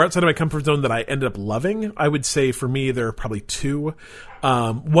played that were outside of my comfort zone that I ended up loving, I would say for me there are probably 2.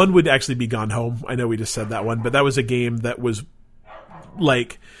 One would actually be Gone Home. I know we just said that one, but that was a game that was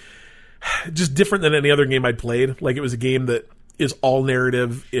just different than any other game I'd played. It was a game that is all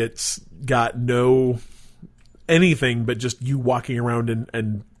narrative. It's got no anything but just you walking around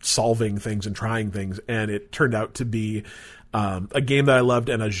and solving things and trying things, and it turned out to be a game that I loved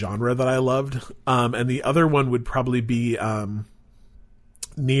and a genre that I loved. And the other one would probably be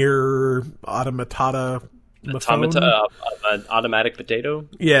Nier Automata. Automatic Potato?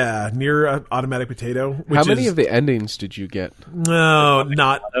 Yeah, Nier Automatic Potato. How many of the endings did you get? No,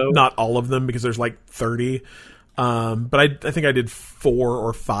 not all of them, because there's 30. But I think I did 4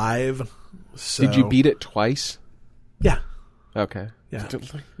 or 5. So. Did you beat it twice? Yeah. Okay. Yeah.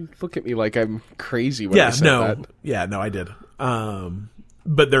 Look at me like I'm crazy when I said that. Yeah, no, I did.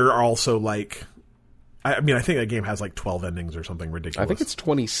 But there are also I think that game has 12 endings or something ridiculous. I think it's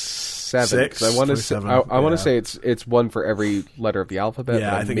 27. 6, I want to 27, I want to say it's one for every letter of the alphabet.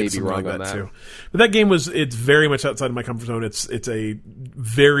 Yeah, I think may it's be wrong like on that too. But that game it's very much outside of my comfort zone. It's a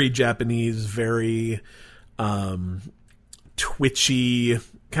very Japanese, very twitchy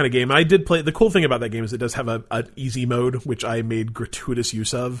kind of game. I did play. The cool thing about that game is it does have an easy mode, which I made gratuitous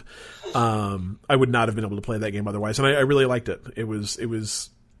use of. I would not have been able to play that game otherwise, and I really liked it. It was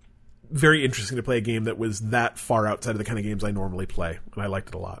very interesting to play a game that was that far outside of the kind of games I normally play, and I liked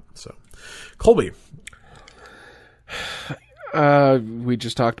it a lot. So, Colby. We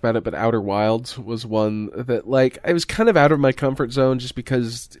just talked about it, but Outer Wilds was one that I was kind of out of my comfort zone just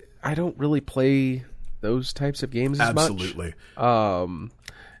because I don't really play those types of games as much. Absolutely.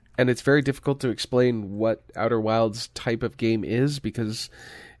 And it's very difficult to explain what Outer Wilds type of game is because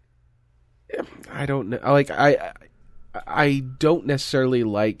I don't know. I don't necessarily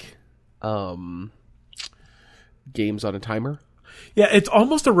like games on a timer. Yeah, it's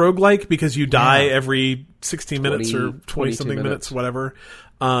almost a roguelike because you die every 16 minutes or 20-something minutes, whatever.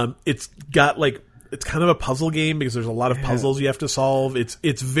 It's got it's kind of a puzzle game because there's a lot of puzzles you have to solve. It's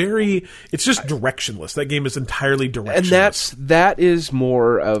just directionless. That game is entirely directionless. And that is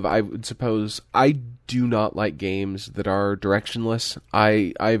more of, I would suppose, I do not like games that are directionless.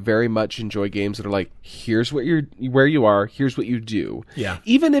 I very much enjoy games that are here's where you are, here's what you do. Yeah.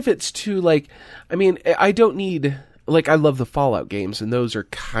 Even if it's too I don't need I love the Fallout games and those are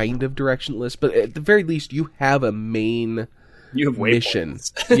kind of directionless, but at the very least you have a main You have mission.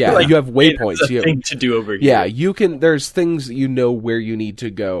 Waypoints. Yeah, you have waypoints. There's a thing to do over here. Yeah, you can. There's things that you know where you need to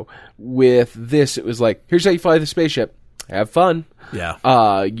go. With this, it was here's how you fly the spaceship. Have fun.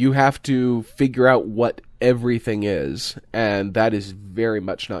 Yeah. You have to figure out what everything is, and that is very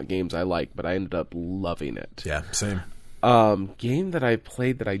much not games I like. But I ended up loving it. Yeah. Same. Game that I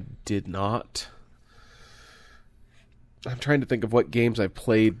played that I did not. I'm trying to think of what games I've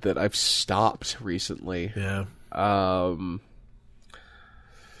played that I've stopped recently. Yeah.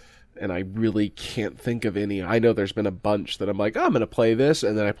 And I really can't think of any. I know there's been a bunch that I'm I'm going to play this,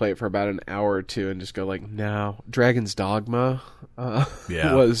 and then I play it for about an hour or two and just go no. Dragon's Dogma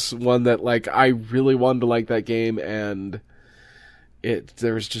was one that I really wanted to like that game, and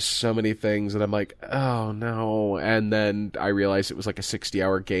there was just so many things that I'm oh no. And then I realized it was a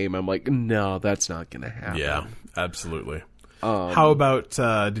 60-hour game. I'm no, that's not going to happen. Yeah, absolutely. How about,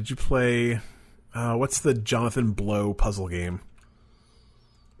 did you play, what's the Jonathan Blow puzzle game?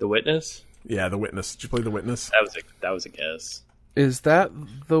 The Witness? Yeah, The Witness. Did you play The Witness? That was a guess. Is that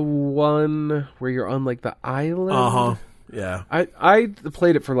the one where you're on the island? Uh-huh. Yeah. I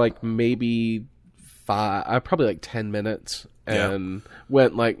played it for maybe probably 10 minutes and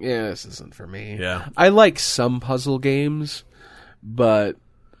went this isn't for me. Yeah. I like some puzzle games, but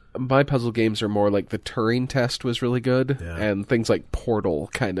my puzzle games are more like the Turing Test was really good, Yeah. and things like Portal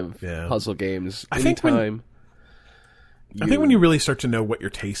kind of Yeah. puzzle games. I think when- Anytime. I think when you really start to know what your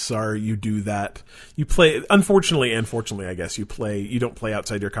tastes are, you do that. You play, unfortunately and fortunately, I guess, you don't play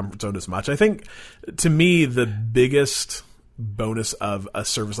outside your comfort zone as much. I think, to me, the biggest bonus of a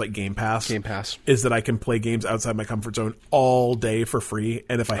service like Game Pass is that I can play games outside my comfort zone all day for free,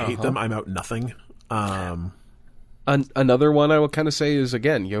 and if I hate them, I'm out nothing. Another one I will kind of say is,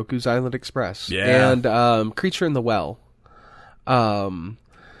 again, Yoku's Island Express. Yeah. And Creature in the Well.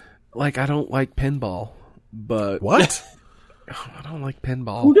 Like, I don't like pinball, but... What? I don't like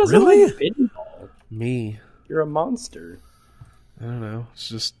pinball. Who doesn't Really? like pinball? Me. You're a monster. I don't know.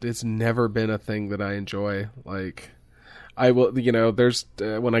 It's never been a thing that I enjoy. Like, I will, there's,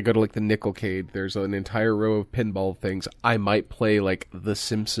 when I go to like the Nickelcade, there's an entire row of pinball things. I might play like the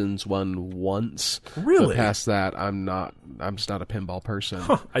Simpsons one once. Really? But past that, I'm just not a pinball person.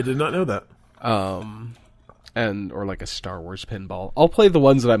 Huh, I did not know that. Or like a Star Wars pinball. I'll play the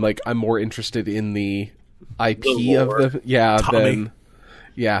ones that I'm more interested in the IP of the, Tommy.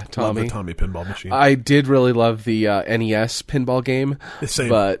 Love Tommy. the Tommy pinball machine. I did really love the NES pinball game. Same.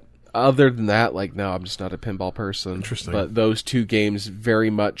 But other than that, no, I'm just not a pinball person. Interesting. But those two games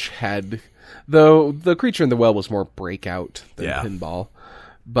very much had, though the Creature in the Well was more breakout than pinball.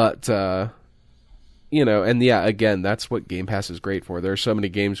 But, again, that's what Game Pass is great for. There are so many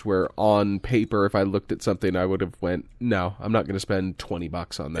games where on paper, if I looked at something, I would have went, no, I'm not going to spend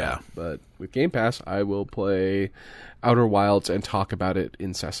 $20 on that. Yeah. But with Game Pass, I will play Outer Wilds and talk about it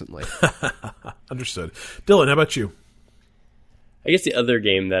incessantly. Understood. Dylan, how about you? I guess the other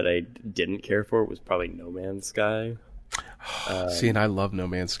game that I didn't care for was probably No Man's Sky. See, and I love No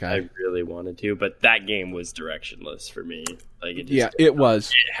Man's Sky. I really wanted to, but that game was directionless for me. Like, it just, It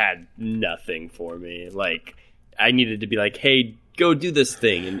was. It had nothing for me. Like, I needed to be like, hey, go do this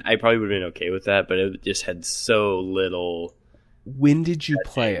thing, and I probably would have been okay with that, but it just had so little. When did you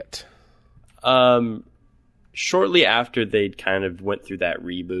play it? Shortly after they'd kind of went through that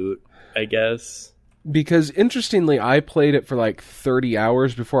reboot, I guess. Because interestingly, I played it for like 30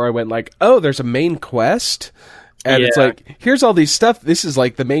 hours before I went like, oh, there's a main quest. And it's like, here's all these stuff. This is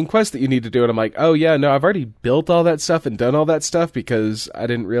like the main quest that you need to do. And I'm like, oh yeah, no, I've already built all that stuff and done all that stuff because I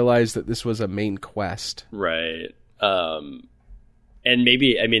didn't realize that this was a main quest. Right. And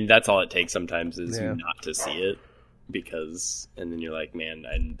maybe, I mean, that's all it takes sometimes is not to see it because, and then you're like,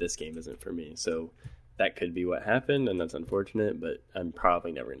 man, this game isn't for me. So that could be what happened, and that's unfortunate, but I'm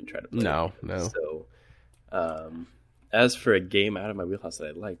probably never going to try to play it. No. So, as for a game out of my wheelhouse that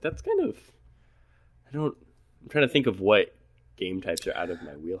I like, that's kind of, I'm trying to think of what game types are out of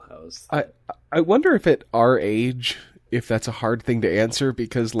my wheelhouse. I wonder if at our age, if that's a hard thing to answer,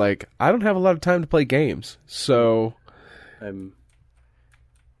 because like I don't have a lot of time to play games, so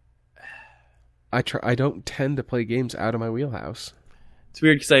I don't tend to play games out of my wheelhouse. It's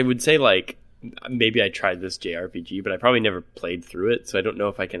weird because I would say like maybe I tried this JRPG, but I probably never played through it, so I don't know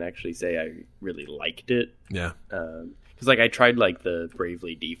if I can actually say I really liked it. Yeah. Because like I tried like the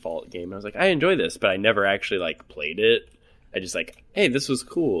Bravely Default game, and I was like, I enjoy this, but I never actually like played it. I just like, hey, this was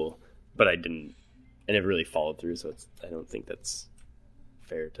cool, but I never really followed through. So I don't think that's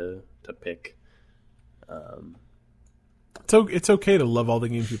fair to pick. So it's okay to love all the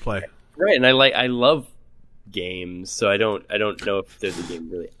games you play, right? And I love games, so I don't know if there's a game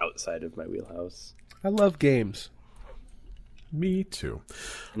really outside of my wheelhouse. I love games. Me too.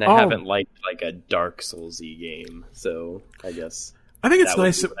 And I haven't liked like a Dark Souls-y game, so I guess I think it's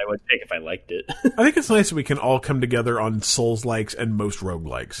nice. I would pick if I liked it. I think it's nice that we can all come together on Souls-likes and most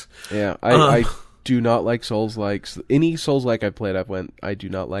roguelikes. Yeah, I do not like Souls-likes. Any Souls-like I've played, I do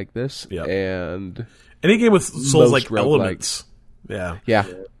not like this. Yep. And any game with Souls-like elements. Yeah.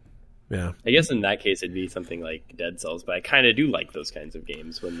 I guess in that case it'd be something like Dead Cells, but I kind of do like those kinds of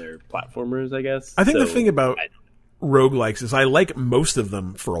games when they're platformers, I guess. I think the thing about roguelikes is I like most of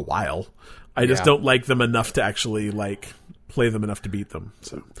them for a while. I just don't like them enough to actually like play them enough to beat them.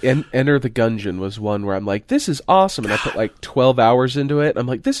 So Enter the Gungeon was one where I'm like, this is awesome, and I put like 12 hours into it. I'm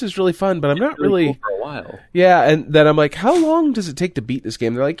like, this is really fun, but I'm not really cool for a while. Yeah, and then I'm like, how long does it take to beat this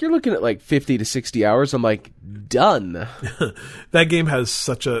game? They're like, you're looking at like 50 to 60 hours. I'm like, done. That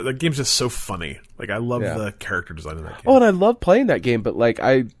game's just so funny. Like I love the character design in that game. Oh, and I love playing that game, but like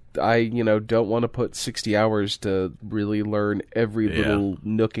I don't want to put 60 hours to really learn every little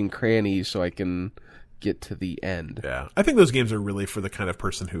nook and cranny so I can get to the end. Yeah. I think those games are really for the kind of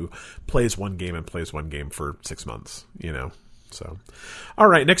person who plays one game and plays one game for 6 months, So, all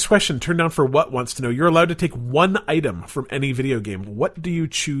right, next question. Turn down for what wants to know. You're allowed to take one item from any video game. What do you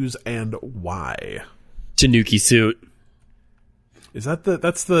choose and why? Tanuki suit. Is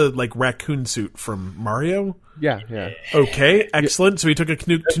that's the like raccoon suit from Mario? Yeah. Okay, excellent. So he took a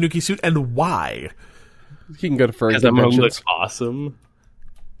Tanuki suit, and why? He can go to furry Because I'm going to look conventions. awesome.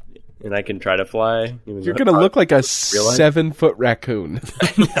 And I can try to fly. You're going to look like a 7-foot raccoon.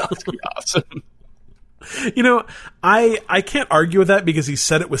 That would be awesome. You know, I can't argue with that because he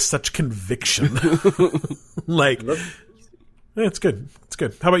said it with such conviction. Like, it's good. It's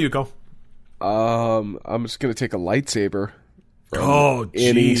good. How about you, Cole? I'm just going to take a lightsaber Oh,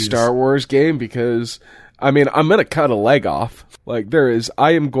 any geez. Star Wars game because, I mean, I'm going to cut a leg off. Like,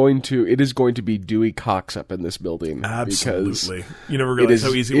 it is going to be Dewey Cox up in this building. Absolutely. You never It realized is, how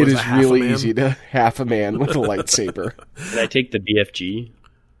easy it it was is to half really a man. easy to half a man with a lightsaber. Can I take the BFG?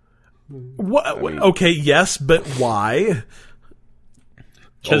 Okay, yes, but why?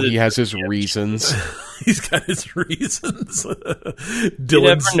 Oh, he has his reasons. He's got his reasons. You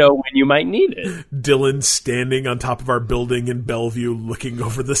Dylan's, never know when you might need it. Dylan standing on top of our building in Bellevue looking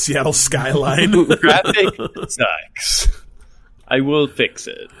over the Seattle skyline. Traffic sucks. I will fix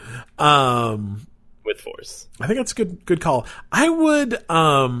it with force. I think that's a good call. I would,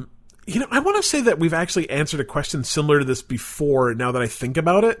 I want to say that we've actually answered a question similar to this before now that I think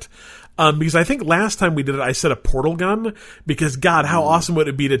about it. Because I think last time we did it, I said a portal gun. Because, God, how awesome would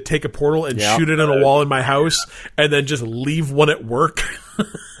it be to take a portal and shoot it on a wall in my house and then just leave one at work?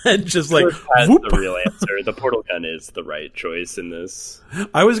 And just like, That's whoop. the real answer. The portal gun is the right choice in this.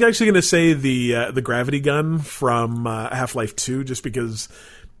 I was actually going to say the gravity gun from Half-Life 2 just because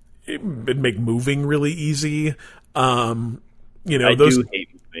it'd make moving really easy. I do hate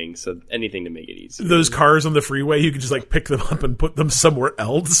moving, so anything to make it easy. Those cars on the freeway, you could just like pick them up and put them somewhere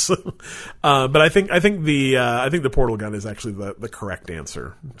else. But I think the portal gun is actually the correct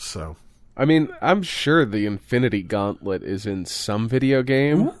answer. So, I mean, I'm sure the Infinity Gauntlet is in some video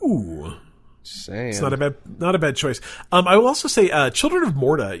game. ooh, Saying. it's not a bad choice. I will also say, Children of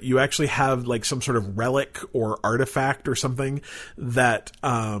Morta, you actually have like some sort of relic or artifact or something that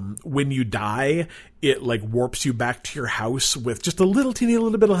when you die, it like warps you back to your house with just a little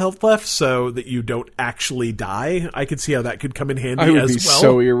bit of health left, so that you don't actually die. I could see how that could come in handy I would as be well.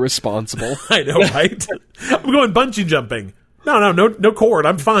 so irresponsible. I know, right? I'm going bungee jumping. No cord.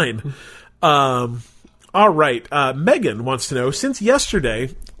 I'm fine. All right. Megan wants to know, since yesterday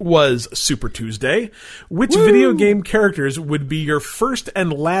was Super Tuesday, which video game characters would be your first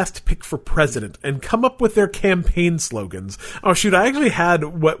and last pick for president, and come up with their campaign slogans. Oh shoot, I actually had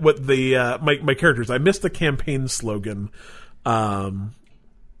what the my characters. I missed the campaign slogan one.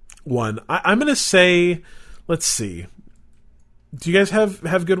 I'm going to say, let's see. Do you guys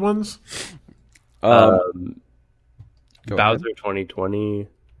have good ones? Go Bowser ahead. 2020,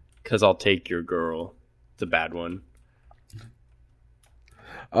 because I'll take your girl. It's a bad one.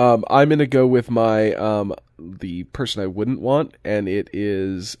 I'm going to go with my the person I wouldn't want, and it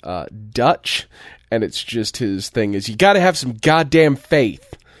is Dutch, and it's just his thing is you got to have some goddamn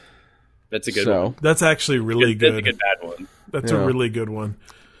faith. That's a good So one. That's actually really That's good. a good bad one. That's Yeah. a really good one.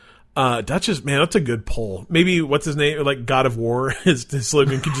 Dutch is, man, that's a good poll. Maybe, what's his name? Like God of War, his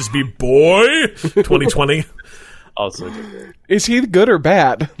slogan could just be "Boy 2020." Also good. is he good or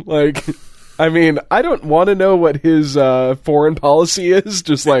bad? Like, I mean, I don't want to know what his foreign policy is.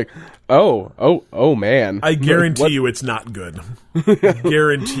 Just like, oh man. I guarantee What- you it's not good.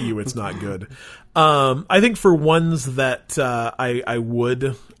 Guarantee you it's not good. I think for ones that I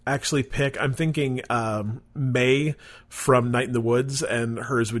would actually pick, I'm thinking May from Night in the Woods, and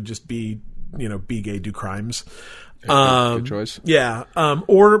hers would just be, be gay, do crimes. Good choice. Yeah,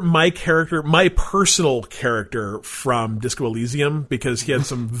 or my personal character from Disco Elysium, because he had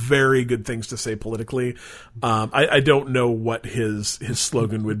some very good things to say politically. I don't know what his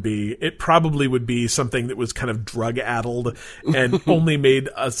slogan would be. It probably would be something that was kind of drug-addled and only made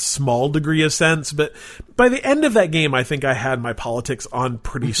a small degree of sense. But by the end of that game, I think I had my politics on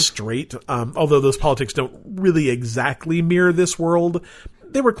pretty straight, although those politics don't really exactly mirror this world.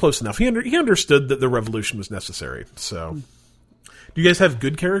 They were close enough. He understood that the revolution was necessary. So, do you guys have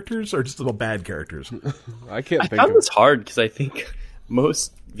good characters or just little bad characters? I can't I think found of this hard because I think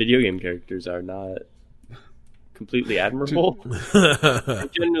most video game characters are not completely admirable. They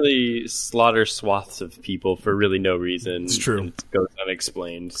generally slaughter swaths of people for really no reason. It's true. And it goes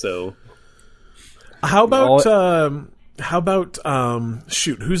unexplained. So How about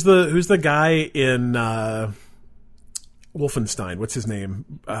shoot? Who's the guy in Wolfenstein? What's his name?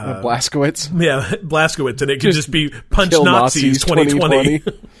 Blazkowicz. Yeah, Blazkowicz, and it could just be punch Kill Nazis 2020.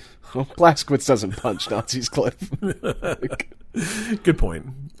 Oh, Blazkowicz doesn't punch Nazis, Cliff. Good point.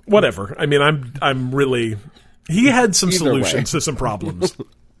 Whatever. I mean, I'm really. He had some Either solutions to some problems.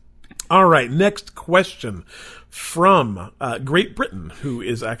 All right, next question from Great Britain, who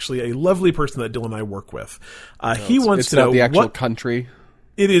is actually a lovely person that Dylan and I work with. He wants It's to not know the actual what country.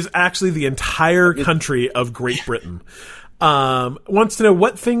 it is actually the entire country of Great Britain. Wants to know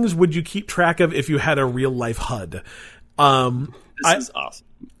what things would you keep track of if you had a real life HUD. This is awesome.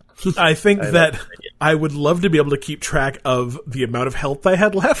 I think that I would love to be able to keep track of the amount of health I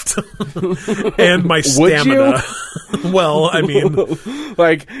had left and my stamina. Well, I mean,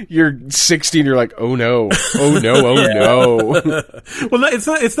 like you're 16, you're like, oh no, oh no, oh no. Well,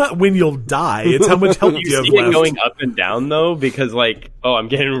 it's not when you'll die. It's how much health you have See it left. going up and down though, because like, oh, I'm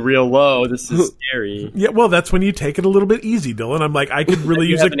getting real low. This is scary. Yeah, well, that's when you take it a little bit easy, Dylan. I'm like, I could really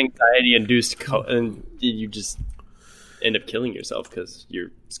You use have it. an anxiety-induced, and you just end up killing yourself because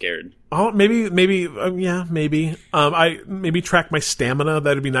you're scared. Oh, maybe, yeah, maybe. I maybe track my stamina.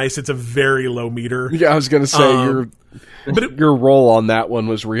 That'd be nice. It's a very low meter. Yeah, I was gonna say your roll on that one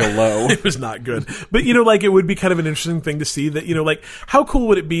was real low. It was not good. But, like, it would be kind of an interesting thing to see that, like, how cool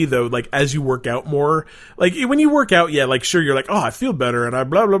would it be, though, like, as you work out more? Like, when you work out, yeah, like, sure, you're like, oh, I feel better, and I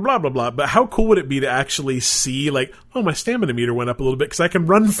blah, blah, blah, blah, blah. But how cool would it be to actually see, like, oh, my stamina meter went up a little bit because I can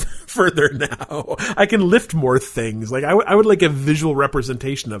run further now. I can lift more things. Like, I would like a visual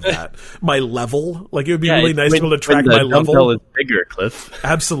representation of that. My level. Like, it would be really nice to be able to track my level. Dumbbell is bigger, Cliff.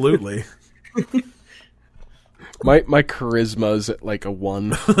 Absolutely. My charisma's at like a 1.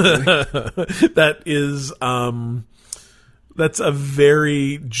 That is, that's a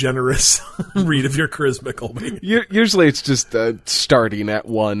very generous read of your charisma, Colby. Usually it's just starting at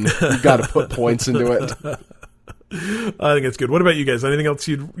 1. You got to put points into it. I think it's good. What about you guys? Anything else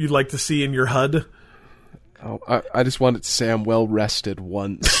you'd like to see in your HUD? Oh, I just wanted to say I'm well rested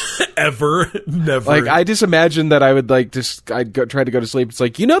once. Ever? Never. Like, I just imagine that I would I'd try to go to sleep. It's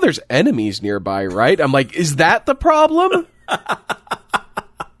like, there's enemies nearby, right? I'm like, is that the problem?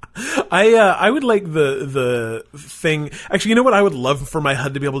 I would like the thing. Actually, you know what I would love for my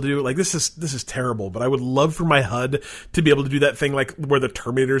HUD to be able to do? Like, this is terrible, but I would love for my HUD to be able to do that thing like where the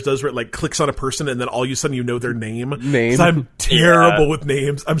Terminators does, where it like clicks on a person and then all of a sudden you know their name. 'Cause I'm terrible with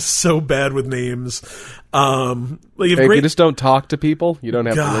names. I'm so bad with names. Like if you just don't talk to people, you don't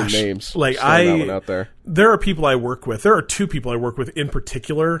have to learn names. Like just that one out there. There are people I work with. There are 2 people I work with in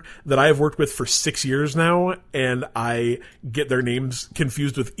particular that I have worked with for 6 years now, and I get their names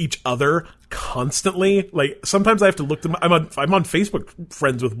confused with each other constantly. Like sometimes I have to look them. I'm on Facebook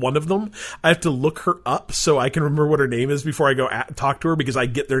friends with one of them. I have to look her up so I can remember what her name is before I go talk to her because I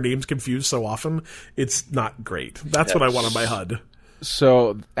get their names confused so often. It's not great. That's what I want on my HUD.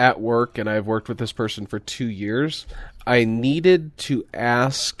 So at work, and I've worked with this person for 2 years, I needed to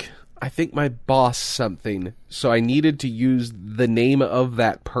ask, I think, my boss something. So I needed to use the name of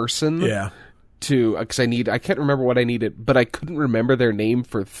that person. Yeah. Because I can't remember what I needed, but I couldn't remember their name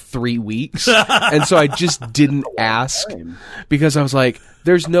for 3 weeks. And so I just didn't ask because I was like,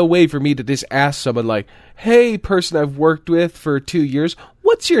 there's no way for me to just ask someone like, hey, person I've worked with for 2 years,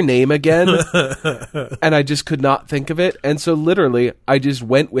 what's your name again? And I just could not think of it. And so literally I just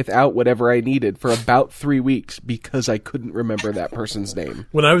went without whatever I needed for about 3 weeks because I couldn't remember that person's name.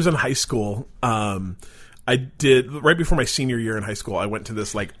 When I was in high school, I did, right before my senior year in high school, I went to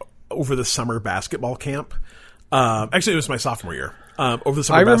this like over the summer basketball camp. Actually, it was my sophomore year. Over the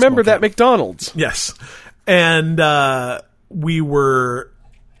summer, I remember that camp. McDonald's. Yes, and we were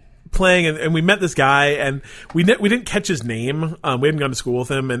playing, and we met this guy, and we didn't catch his name. We hadn't gone to school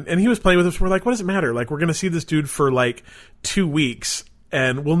with him, and he was playing with us. We're like, what does it matter? Like, we're going to see this dude for like 2 weeks,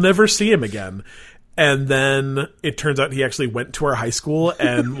 and we'll never see him again. And then it turns out he actually went to our high school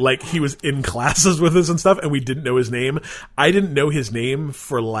and like he was in classes with us and stuff, and we didn't know his name. I didn't know his name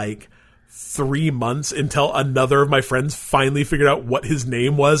for like 3 months until another of my friends finally figured out what his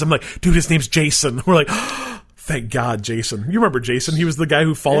name was. I'm like, dude, his name's Jason. We're like, oh, thank God, Jason. You remember Jason? He was the guy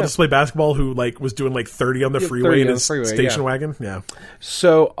who followed us to play basketball, who like was doing like 30 on the freeway in his station wagon. Yeah.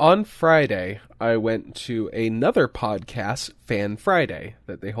 So on Friday, I went to another podcast, Fan Friday,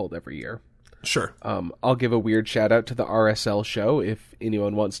 that they hold every year. Sure. I'll give a weird shout out to the RSL show if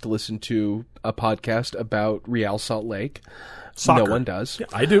anyone wants to listen to a podcast about Real Salt Lake. Soccer. No one does. Yeah,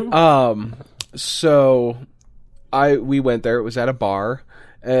 I do. So we went there. It was at a bar,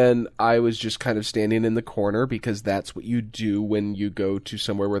 and I was just kind of standing in the corner because that's what you do when you go to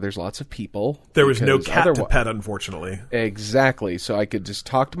somewhere where there's lots of people. There was no cat to pet, unfortunately. Exactly. So I could just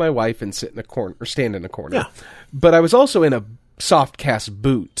talk to my wife and sit in a corner or stand in a corner. Yeah. But I was also in a softcast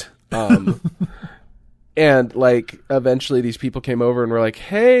boot. And like eventually these people came over and were like,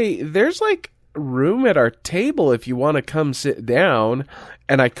 hey, there's like room at our table if you want to come sit down.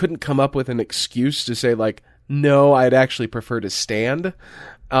 And I couldn't come up with an excuse to say like, no, I'd actually prefer to stand.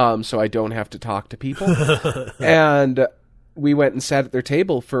 so I don't have to talk to people. And we went and sat at their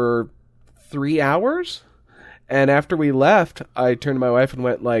table for 3 hours. And after we left, I turned to my wife and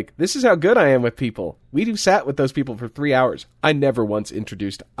went like, this is how good I am with people. We sat with those people for 3 hours. I never once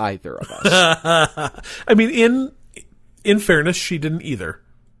introduced either of us. I mean, in fairness, she didn't either.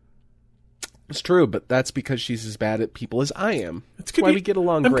 It's true, but that's because she's as bad at people as I am. It's good. Why we get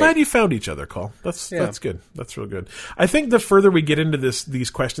along I'm great. glad you found each other, Cole. That's good. That's real good. I think the further we get into these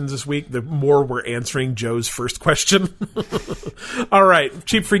questions this week, the more we're answering Joe's first question. All right,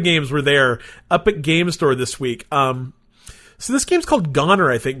 cheap free games were there. Epic Game Store this week. So this game's called Goner,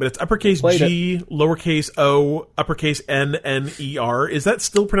 I think, but it's uppercase G, lowercase O, uppercase N-N-E-R. Is that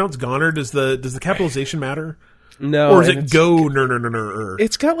still pronounced Goner? Does the capitalization matter? No. Or is it Go? No.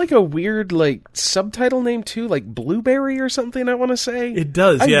 It's got like a weird like subtitle name too, like Blueberry or something, I want to say. It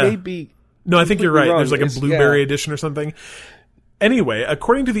does, yeah. I may be No, I think you're right. wrong. There's like a Blueberry edition or something. Anyway,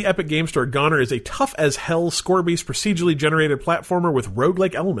 according to the Epic Game Store, Goner is a tough-as-hell score-based procedurally generated platformer with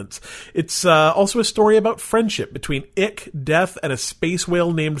roguelike elements. It's also a story about friendship between Ick, Death, and a space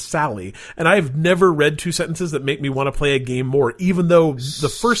whale named Sally. And I've never read two sentences that make me want to play a game more, even though the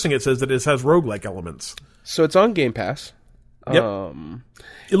first thing it says that it has roguelike elements. So it's on Game Pass. Yep.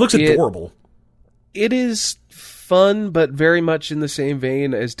 It looks adorable. It is fun, but very much in the same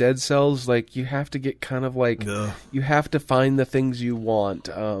vein as Dead Cells. Like, you have to get kind of like... You have to find the things you want.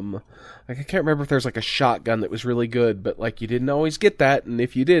 Like, I can't remember if there's like a shotgun that was really good, but like you didn't always get that, and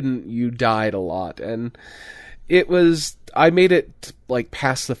if you didn't, you died a lot. And it was... I made it like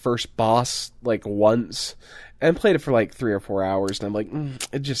past the first boss like once, and played it for like 3 or 4 hours, and I'm like,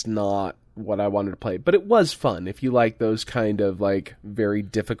 it's just not what I wanted to play. But it was fun if you like those kind of like very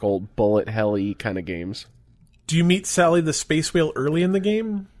difficult bullet hell-y kind of games. Do you meet Sally the space whale early in the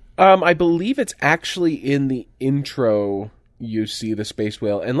game? I believe it's actually in the intro you see the space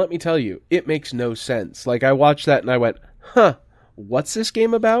whale, and let me tell you, it makes no sense. Like, I watched that and I went, what's this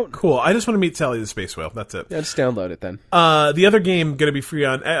game about? Cool. I just want to meet Sally the space whale. That's it. Yeah, just download it then. The other game going to be free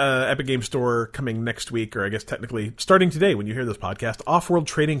on Epic Game Store coming next week, or I guess technically starting today when you hear this podcast. Offworld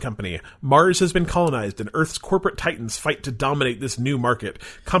Trading Company. Mars has been colonized, and Earth's corporate titans fight to dominate this new market.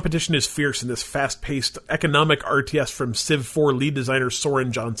 Competition is fierce in this fast-paced economic RTS from Civ 4 lead designer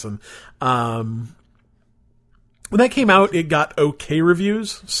Soren Johnson. When that came out, it got okay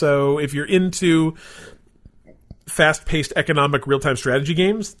reviews. So if you're into fast-paced economic real-time strategy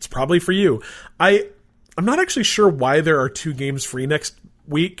games, it's probably for you. I'm not actually sure why there are two games free next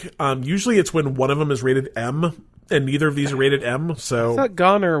week. Usually it's when one of them is rated M, and neither of these are rated M. So I thought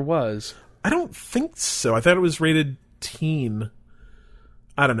Goner was. I don't think so. I thought it was rated teen.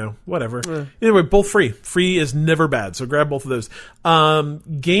 I don't know. Whatever. Anyway, both free. Free is never bad, so grab both of those.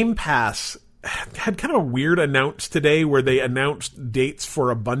 Game Pass had kind of a weird announce today where they announced dates for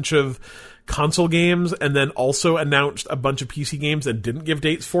a bunch of console games and then also announced a bunch of PC games and didn't give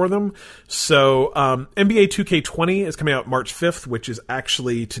dates for them. So NBA 2K20 is coming out March 5th, which is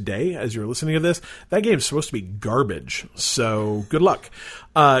actually today as you're listening to this. That game's supposed to be garbage, so good luck.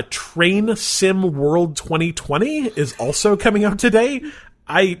 Train Sim World 2020 is also coming out today.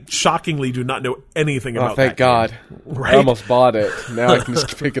 I shockingly do not know anything about that. Oh, thank God. Right? I almost bought it. Now I can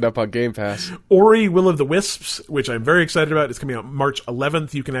just pick it up on Game Pass. Ori Will of the Wisps, which I'm very excited about, is coming out March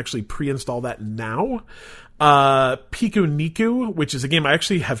 11th. You can actually pre-install that now. Piku Niku, which is a game I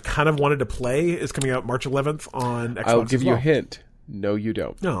actually have kind of wanted to play, is coming out March 11th on Xbox. I'll give you a hint. No, you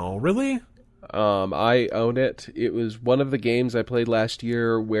don't. No, really? I own it. It was one of the games I played last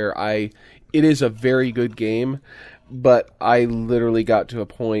year where it is a very good game, but I literally got to a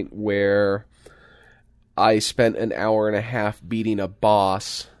point where I spent an hour and a half beating a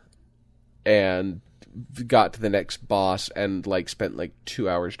boss and got to the next boss and spent 2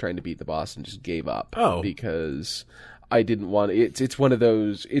 hours trying to beat the boss and just gave up. Oh. Because I didn't want it's one of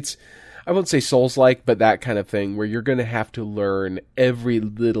those, I won't say Souls-like, but that kind of thing where you're going to have to learn every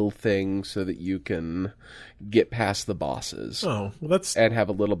little thing so that you can get past the bosses. Oh, well and have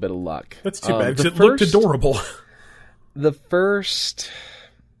a little bit of luck. That's too bad, because it looked adorable. The first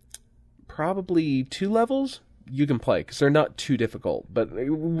probably 2 levels you can play because they're not too difficult, but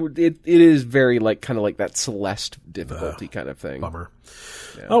it is very kind of like that Celeste difficulty kind of thing. Bummer.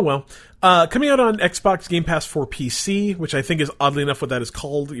 Yeah. Oh well. Coming out on Xbox Game Pass for PC, which I think is oddly enough what that is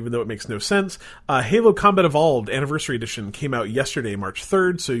called, even though it makes no sense. Halo Combat Evolved Anniversary Edition came out yesterday, March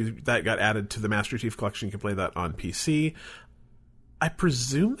 3rd, so that got added to the Master Chief Collection. You can play that on PC. I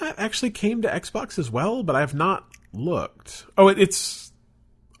presume that actually came to Xbox as well, but I have not looked. Oh, it's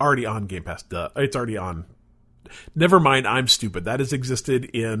already on Game Pass. Duh. It's already on. Never mind, I'm stupid. That has existed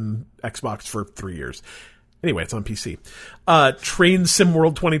in Xbox for 3 years. Anyway, it's on PC. Train Sim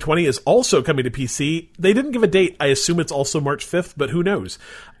World 2020 is also coming to PC. They didn't give a date. I assume it's also March 5th, but who knows?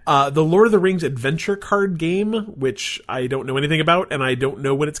 The Lord of the Rings adventure card game, which I don't know anything about, and I don't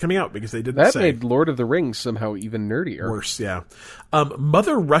know when it's coming out because they didn't say. That made Lord of the Rings somehow even nerdier. Worse, yeah.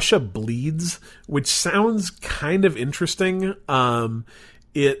 Mother Russia Bleeds, which sounds kind of interesting.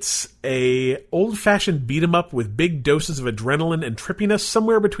 It's a old-fashioned beat-em-up with big doses of adrenaline and trippiness,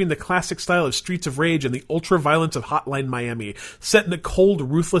 somewhere between the classic style of Streets of Rage and the ultra-violence of Hotline Miami. Set in the cold,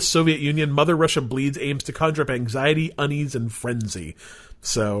 ruthless Soviet Union, Mother Russia Bleeds aims to conjure up anxiety, unease, and frenzy.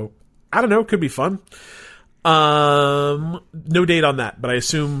 So, I don't know, could be fun. No date on that, but I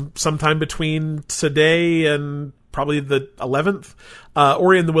assume sometime between today and probably the 11th.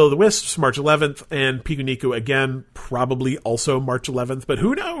 Ori and the Will of the Wisps, March 11th, and Piku Niku again, probably also March 11th, but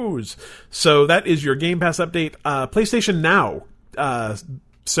who knows? So that is your Game Pass update. PlayStation Now,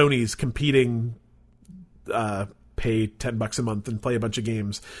 Sony's competing, pay $10 a month and play a bunch of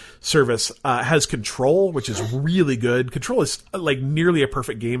games service, has Control, which is really good. Control is like nearly a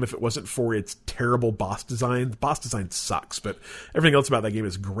perfect game if it wasn't for its terrible boss design. The boss design sucks, but everything else about that game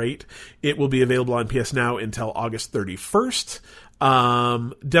is great. It will be available on PS Now until August 31st.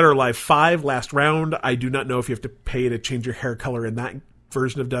 Dead or Alive 5, Last Round. I do not know if you have to pay to change your hair color in that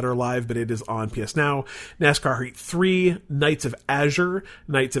version of Dead or Alive, but it is on PS Now. NASCAR Heat 3, Knights of Azure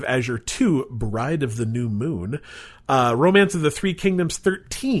 2, Bride of the New Moon, Romance of the Three Kingdoms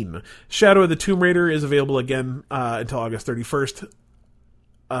 13, Shadow of the Tomb Raider is available again until August 31st.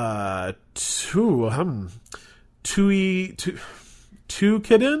 Toukiden?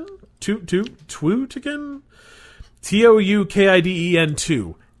 Toukiden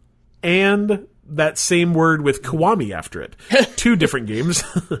 2, and that same word with Kiwami after it. 2 different games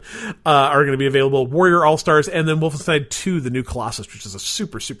are going to be available. Warrior All-Stars, and then Wolfenstein 2, The New Colossus, which is a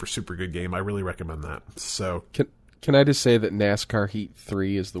super, super, super good game. I really recommend that. So, Can I just say that NASCAR Heat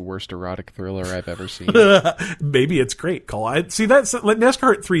 3 is the worst erotic thriller I've ever seen? Maybe it's great, Cole. See, that's like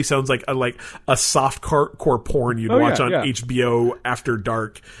NASCAR Heat 3 sounds like a soft core porn you'd watch on HBO after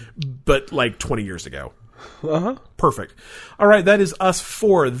dark, but like 20 years ago. Uh-huh. Perfect. All right, that is us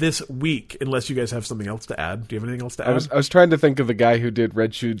for this week, unless you guys have something else to add. Do you have anything else to add? I was trying to think of the guy who did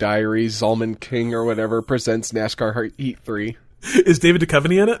Red Shoe Diaries, Zalman King or whatever, presents NASCAR Heat 3. Is David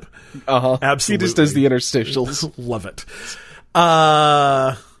Duchovny in it? Uh-huh. Absolutely. He just does the interstitials. Love it.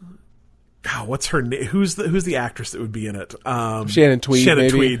 What's her name? Who's the actress that would be in it? Shannon Tweed. Shannon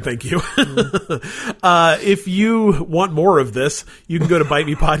maybe. Tweed, thank you. If you want more of this, you can go to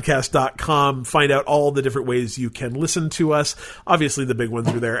bitemepodcast.com, find out all the different ways you can listen to us. Obviously, the big ones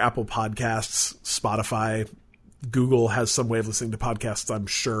are there: Apple Podcasts, Spotify. Google has some way of listening to podcasts, I'm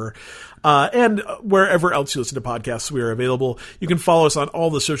sure. And wherever else you listen to podcasts, we are available. You can follow us on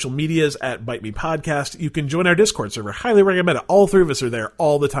all the social medias at Bite Me Podcast. You can join our Discord server. Highly recommend it. All 3 of us are there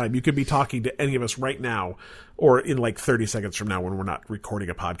all the time. You could be talking to any of us right now, or in like 30 seconds from now when we're not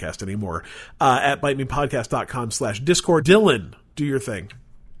recording a podcast anymore, at bitemepodcast.com/Discord. Dylan, do your thing.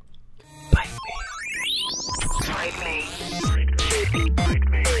 Bite me. Bite me. Bite me. Bite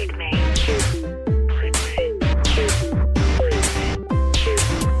me.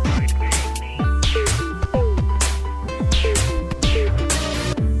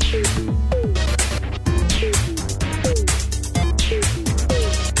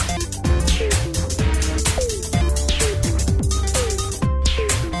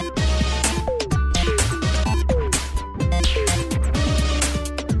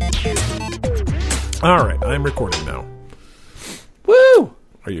 All right, I'm recording now. Woo!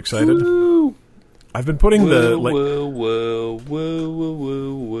 Are you excited? Woo! I've been putting whoa.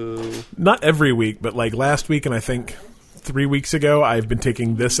 Not every week, but like last week and I think 3 weeks ago, I've been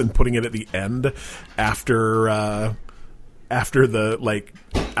taking this and putting it at the end after the like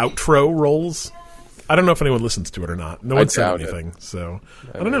outro rolls. I don't know if anyone listens to it or not. No one said anything, so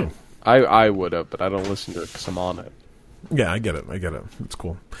I don't know. I would have, but I don't listen to it because I'm on it. Yeah, I get it. It's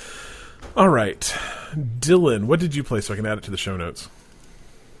cool. All right. Dylan, what did you play so I can add it to the show notes?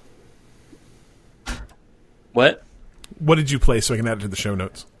 What? What did you play so I can add it to the show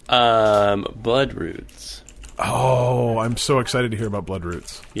notes? Bloodroots. Oh, I'm so excited to hear about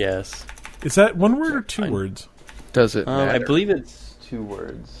Bloodroots. Yes. Is that one word or 2 words? Does it matter? I believe it's 2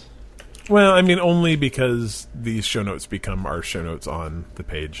 words. Well, I mean, only because these show notes become our show notes on the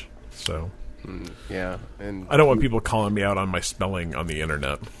page. So, yeah. And I don't want people calling me out on my spelling on the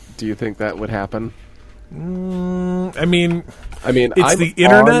internet. do you think that would happen? I mean, it's I'm the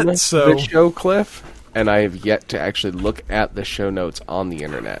internet, on so the show, Cliff, and I have yet to actually look at the show notes on the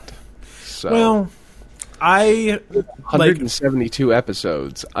internet. So, well, I like 172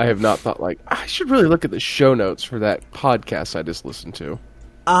 episodes. I have not thought like I should really look at the show notes for that podcast I just listened to.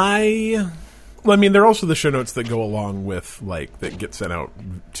 Well, I mean, there are also the show notes that go along with like that get sent out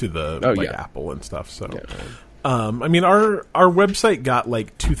to the Apple and stuff. So, I mean, our website got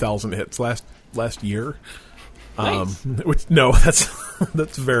like 2,000 hits last year. Nice. Which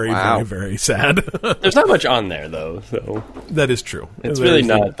that's very very very sad. There's not much on there though, so that is true. it's really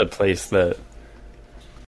not the place that